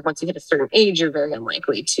crime curve, once you hit a certain age, you're very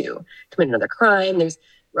unlikely to commit another crime. There's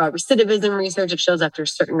recidivism research that shows after a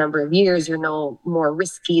certain number of years, you're no more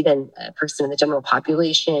risky than a person in the general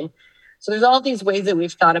population. So there's all these ways that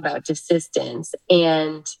we've thought about desistance.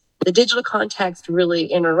 And the digital context really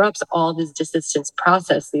interrupts all these desistance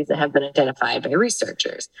processes that have been identified by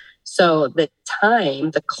researchers. So the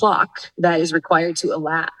time, the clock that is required to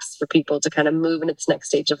elapse for people to kind of move in its next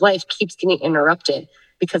stage of life keeps getting interrupted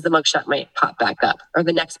because the mugshot might pop back up, or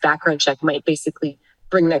the next background check might basically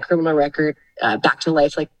bring that criminal record back to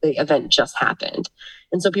life like the event just happened.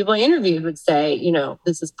 And so people I interviewed would say,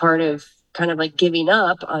 this is part of kind of like giving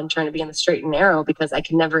up on trying to be on the straight and narrow because I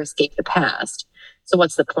can never escape the past. So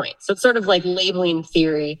what's the point? So it's sort of like labeling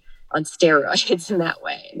theory on steroids in that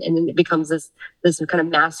way. And then it becomes this kind of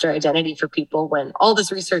master identity for people when all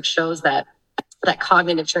this research shows that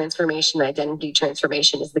cognitive transformation, identity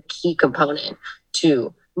transformation is the key component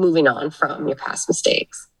to moving on from your past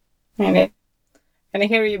mistakes. Okay. And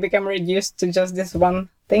here you become reduced to just this one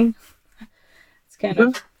thing. It's kind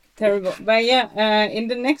of terrible. But yeah, in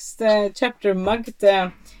the next chapter, Mugged,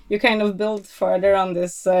 you kind of build further on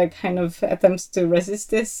this kind of attempts to resist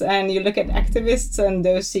this, and you look at activists and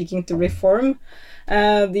those seeking to reform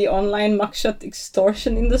the online mugshot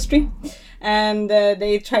extortion industry. And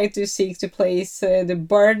they try to seek to place the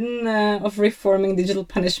burden of reforming digital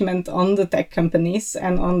punishment on the tech companies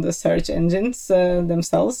and on the search engines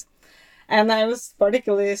themselves. And I was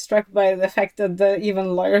particularly struck by the fact that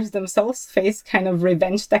even lawyers themselves face kind of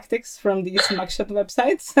revenge tactics from these mugshot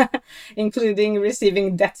websites, including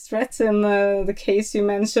receiving death threats in the case you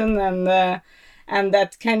mentioned, and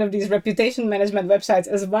that kind of these reputation management websites,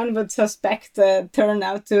 as one would suspect, turn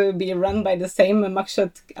out to be run by the same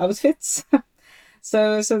mugshot outfits.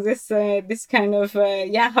 So this kind of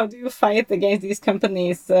how do you fight against these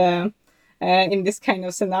companies in this kind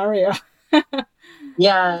of scenario?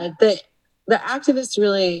 Yeah, the activists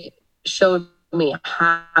really showed me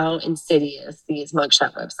how insidious these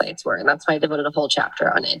mugshot websites were. And that's why I devoted a whole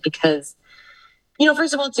chapter on it, because,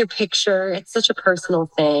 first of all, it's your picture. It's such a personal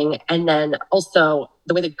thing. And then also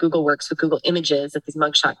the way that Google works with Google Images, that these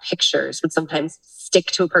mugshot pictures would sometimes stick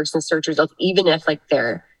to a person's search results, even if like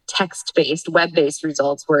their text-based, web-based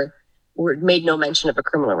results were made no mention of a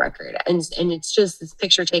criminal record. And it's just this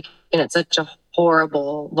picture taken at such a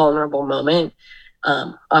horrible, vulnerable moment.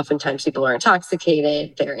 Oftentimes people are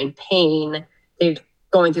intoxicated, they're in pain, they're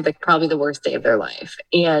going through probably the worst day of their life.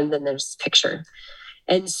 And then there's this picture.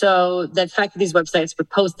 And so the fact that these websites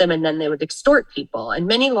would post them and then they would extort people. And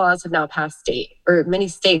many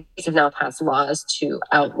states have now passed laws to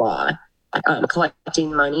outlaw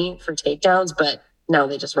collecting money for takedowns, but now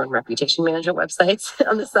they just run reputation management websites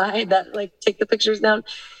on the side that like take the pictures down.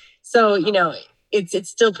 So, it's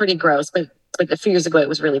still pretty gross, but a few years ago, it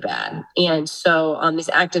was really bad. And so these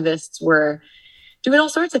activists were doing all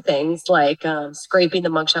sorts of things like scraping the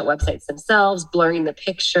mugshot websites themselves, blurring the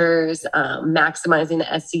pictures, maximizing the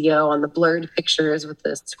SEO on the blurred pictures with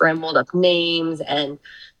the scrambled up names, and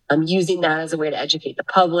using that as a way to educate the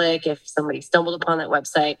public if somebody stumbled upon that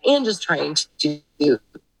website, and just trying to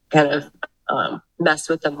kind of mess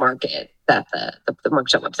with the market that the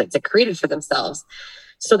mugshot websites had created for themselves.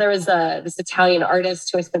 So there was this Italian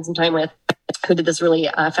artist who I spent some time with who did this really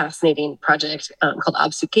fascinating project called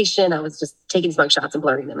Obfuscation. I was just taking these mugshots and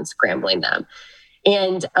blurring them and scrambling them.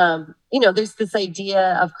 And, there's this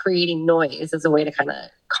idea of creating noise as a way to kind of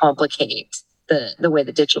complicate the way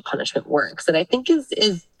the digital punishment works that I think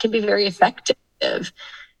can be very effective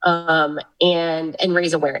and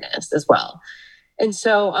raise awareness as well. And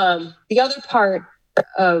so the other part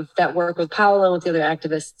of that work with Paolo and with the other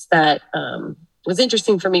activists that was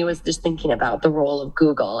interesting for me was just thinking about the role of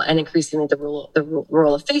Google and increasingly the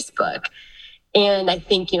role of Facebook. And I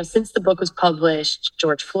think, since the book was published,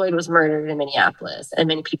 George Floyd was murdered in Minneapolis, and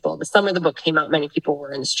many people, the summer the book came out, many people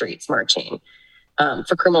were in the streets marching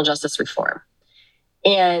for criminal justice reform.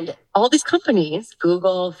 And all these companies,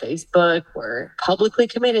 Google, Facebook, were publicly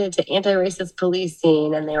committed to anti-racist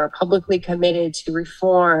policing, and they were publicly committed to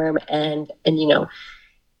reform and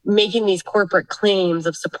making these corporate claims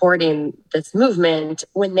of supporting this movement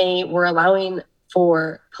when they were allowing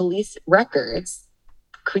for police records,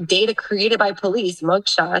 data created by police,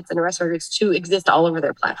 mugshots and arrest records to exist all over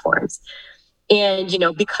their platforms. And,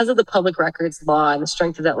 because of the public records law and the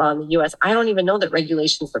strength of that law in the US, I don't even know that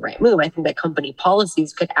regulation is the right move. I think that company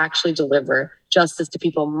policies could actually deliver justice to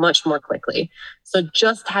people much more quickly. So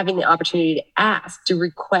just having the opportunity to ask, to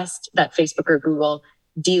request that Facebook or Google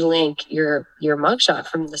de-link your mugshot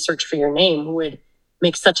from the search for your name would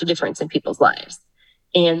make such a difference in people's lives.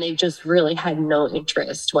 And they've just really had no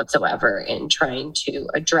interest whatsoever in trying to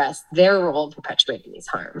address their role in perpetuating these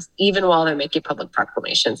harms, even while they're making public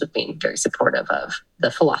proclamations of being very supportive of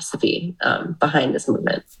the philosophy behind this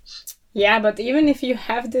movement. Yeah, but even if you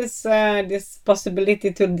have this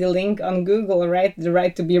possibility to de-link on Google, right, the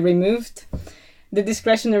right to be removed, the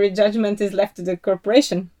discretionary judgment is left to the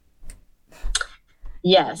corporation.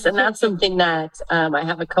 Yes, and that's something that I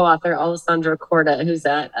have a co-author, Alessandro Corda, who's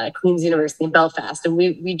at Queen's University in Belfast, and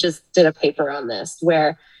we just did a paper on this,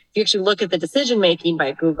 where if you actually look at the decision-making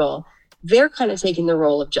by Google, they're kind of taking the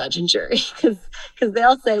role of judge and jury, because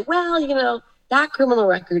they'll say, well, that criminal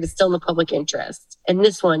record is still in the public interest, and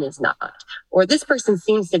this one is not. Or this person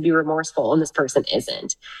seems to be remorseful, and this person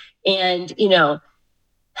isn't. And,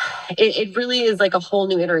 it really is like a whole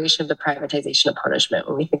new iteration of the privatization of punishment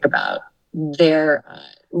when we think about their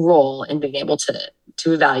role in being able to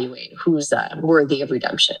evaluate who's worthy of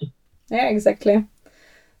redemption. Yeah, exactly.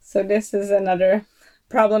 So this is another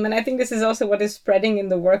problem, and I think this is also what is spreading in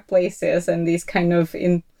the workplaces, and these kind of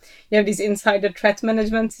you have these insider threat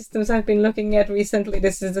management systems I've been looking at recently.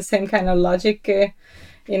 This is the same kind of logic.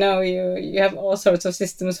 You have all sorts of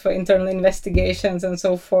systems for internal investigations and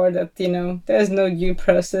so forth that there's no due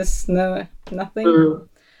process, nothing. Mm.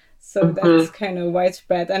 So that's kind of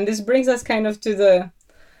widespread. And this brings us kind of to the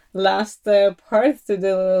last part, to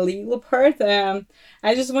the legal part.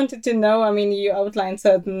 I just wanted to know, you outlined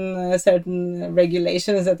certain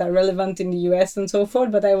regulations that are relevant in the US and so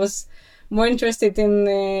forth, but I was more interested in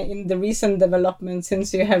the recent development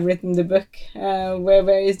since you have written the book.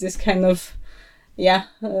 Where is this kind of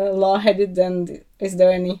law headed, and is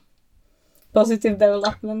there any positive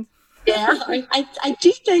development? Yeah, I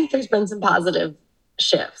do think there's been some positive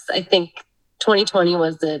shifts. I think 2020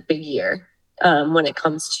 was a big year when it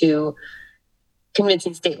comes to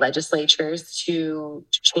convincing state legislatures to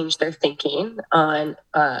change their thinking on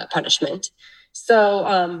punishment.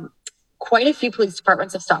 So quite a few police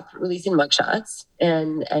departments have stopped releasing mugshots,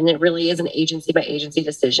 and it really is an agency by agency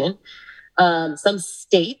decision. Some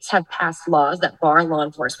states have passed laws that bar law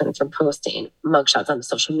enforcement from posting mugshots on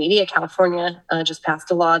social media. California just passed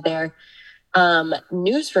a law there.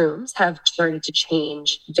 Newsrooms have started to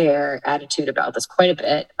change their attitude about this quite a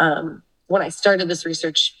bit. When I started this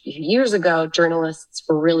research years ago, journalists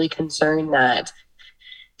were really concerned that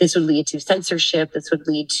this would lead to censorship, this would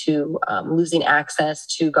lead to losing access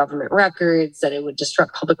to government records, that it would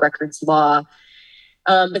disrupt public records law.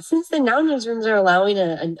 But since then, now newsrooms are allowing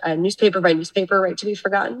a newspaper by newspaper right to be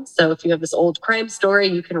forgotten. So if you have this old crime story,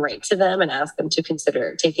 you can write to them and ask them to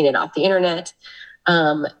consider taking it off the internet.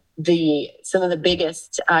 Some of the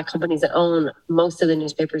biggest companies that own most of the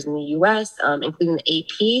newspapers in the U.S., including the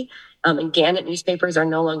AP and Gannett newspapers, are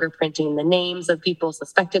no longer printing the names of people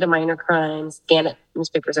suspected of minor crimes. Gannett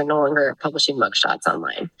newspapers are no longer publishing mugshots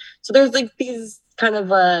online. So there's like these kind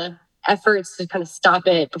of efforts to kind of stop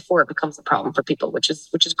it before it becomes a problem for people, which is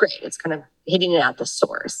great. It's kind of hitting it at the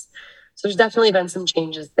source. So there's definitely been some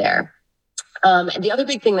changes there. And the other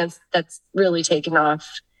big thing that's really taken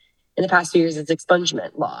off in the past few years is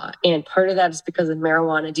expungement law. And part of that is because of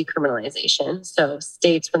marijuana decriminalization. So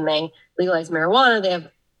states, when they legalize marijuana, they have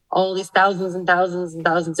all these thousands and thousands and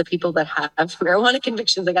thousands of people that have marijuana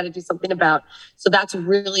convictions they got to do something about. So that's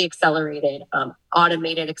really accelerated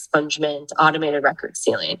automated expungement, automated record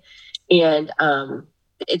sealing. And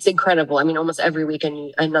it's incredible. Almost every week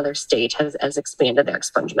another state has expanded their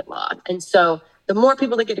expungement law. And so the more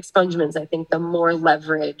people that get expungements, I think the more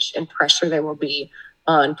leverage and pressure there will be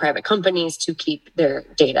on private companies to keep their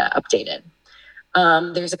data updated.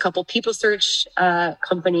 There's a couple people search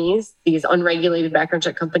companies, these unregulated background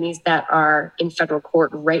check companies that are in federal court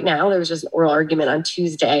right now. There was just an oral argument on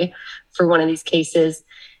Tuesday for one of these cases.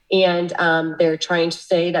 And they're trying to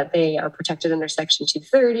say that they are protected under Section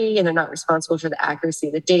 230 and they're not responsible for the accuracy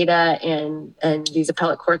of the data. And these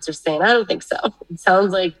appellate courts are saying, I don't think so. It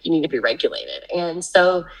sounds like you need to be regulated. And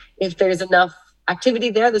so if there's enough activity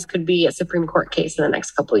there, this could be a Supreme Court case in the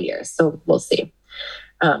next couple of years. So we'll see.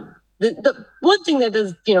 The one thing that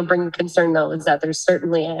does, bring concern, though, is that there's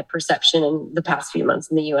certainly a perception in the past few months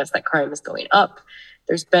in the U.S. that crime is going up.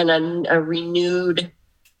 There's been a renewed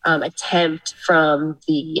attempt from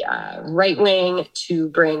the right wing to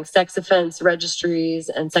bring sex offense registries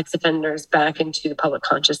and sex offenders back into the public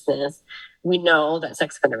consciousness. We know that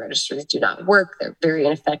sex offender registries do not work. They're very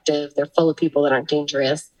ineffective. They're full of people that aren't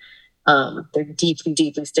dangerous. They're deeply,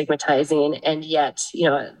 deeply stigmatizing. And yet,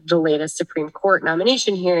 the latest Supreme Court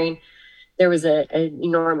nomination hearing, there was an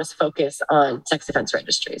enormous focus on sex offense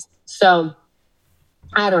registries. So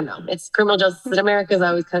I don't know. It's criminal justice in America is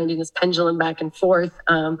always kind of doing this pendulum back and forth.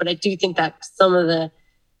 But I do think that some of the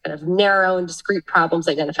kind of narrow and discrete problems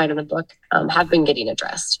identified in the book have been getting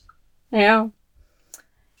addressed. Yeah.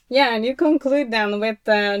 Yeah, and you conclude then with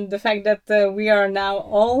the fact that we are now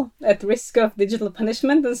all at risk of digital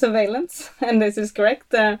punishment and surveillance. And this is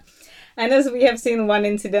correct. And as we have seen, one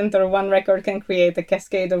incident or one record can create a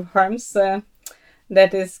cascade of harms.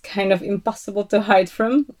 that is kind of impossible to hide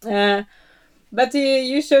from. But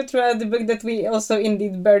you show throughout the book that we also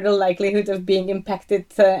indeed bear the likelihood of being impacted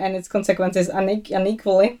and its consequences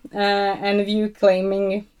unequally, and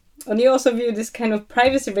you also view this kind of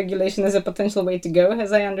privacy regulation as a potential way to go,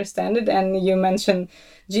 as I understand it, and you mentioned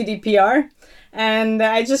GDPR. And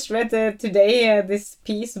I just read today this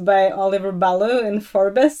piece by Oliver Ballo in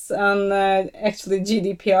Forbes on actually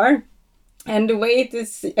GDPR, and the way it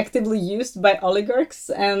is actively used by oligarchs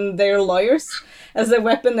and their lawyers as a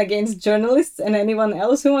weapon against journalists and anyone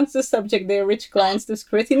else who wants to subject their rich clients to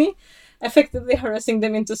scrutiny, effectively harassing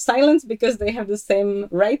them into silence because they have the same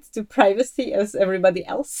right to privacy as everybody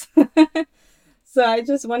else. So I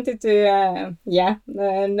just wanted to,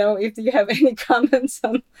 know if you have any comments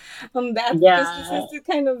on that. Yeah, because this is the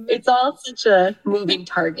kind of... it's all such a moving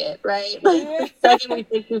target, right? Like the second we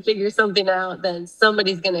think we figure something out, then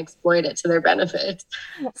somebody's going to exploit it to their benefit.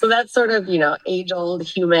 So that's sort of, age-old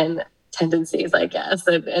human tendencies, I guess,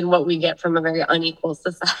 and what we get from a very unequal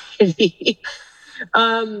society.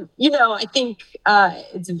 I think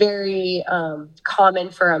it's very common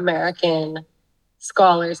for American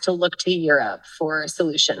scholars to look to Europe for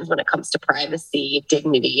solutions when it comes to privacy,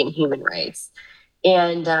 dignity, and human rights.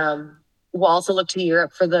 And we'll also look to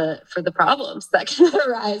Europe for the problems that can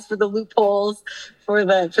arise, for the loopholes, for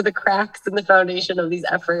the cracks in the foundation of these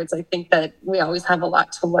efforts. I think that we always have a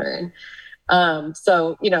lot to learn. I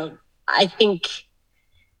think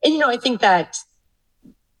that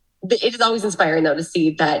it is always inspiring, though, to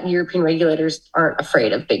see that European regulators aren't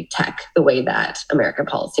afraid of big tech the way that American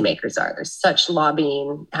policymakers are. There's such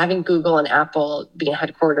lobbying, having Google and Apple being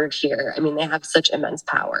headquartered here. I mean, they have such immense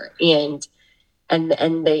power, and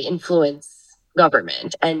they influence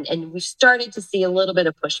government. And we've started to see a little bit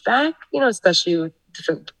of pushback, especially with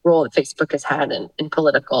the role that Facebook has had in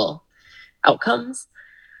political outcomes.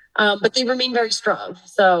 But they remain very strong.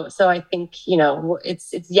 So I think,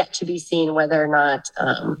 it's yet to be seen whether or not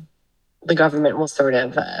the government will sort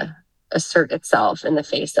of assert itself in the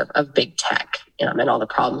face of big tech and all the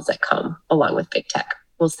problems that come along with big tech.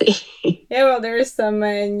 We'll see. Yeah, well, there is some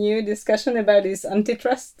new discussion about these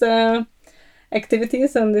antitrust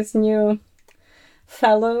activities and this new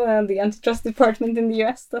fellow, the antitrust department in the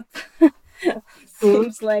US that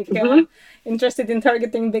seems like interested in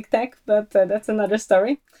targeting big tech, but that's another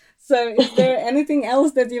story. So is there anything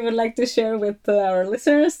else that you would like to share with our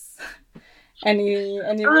listeners? Any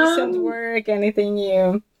recent work, anything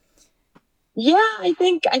you... Yeah, I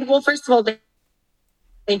think, well, first of all,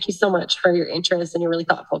 thank you so much for your interest and your really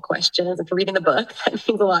thoughtful questions and for reading the book. That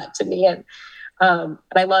means a lot to me. And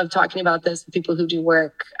I love talking about this with people who do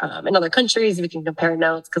work in other countries. We can compare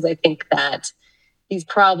notes because I think that these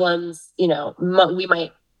problems, we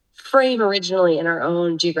might frame originally in our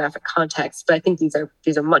own geographic context, but I think these are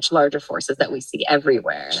much larger forces that we see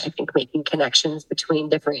everywhere. And I think making connections between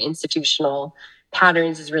different institutional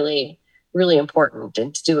patterns is really, really important,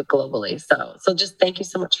 and to do it globally. So just thank you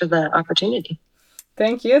so much for the opportunity.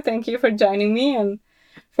 Thank you for joining me and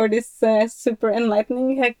for this super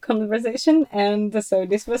enlightening conversation. And so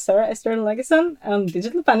this was Sarah Ester Lagesson on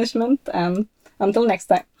digital punishment, and until next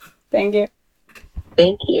time. Thank you.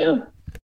 Thank you.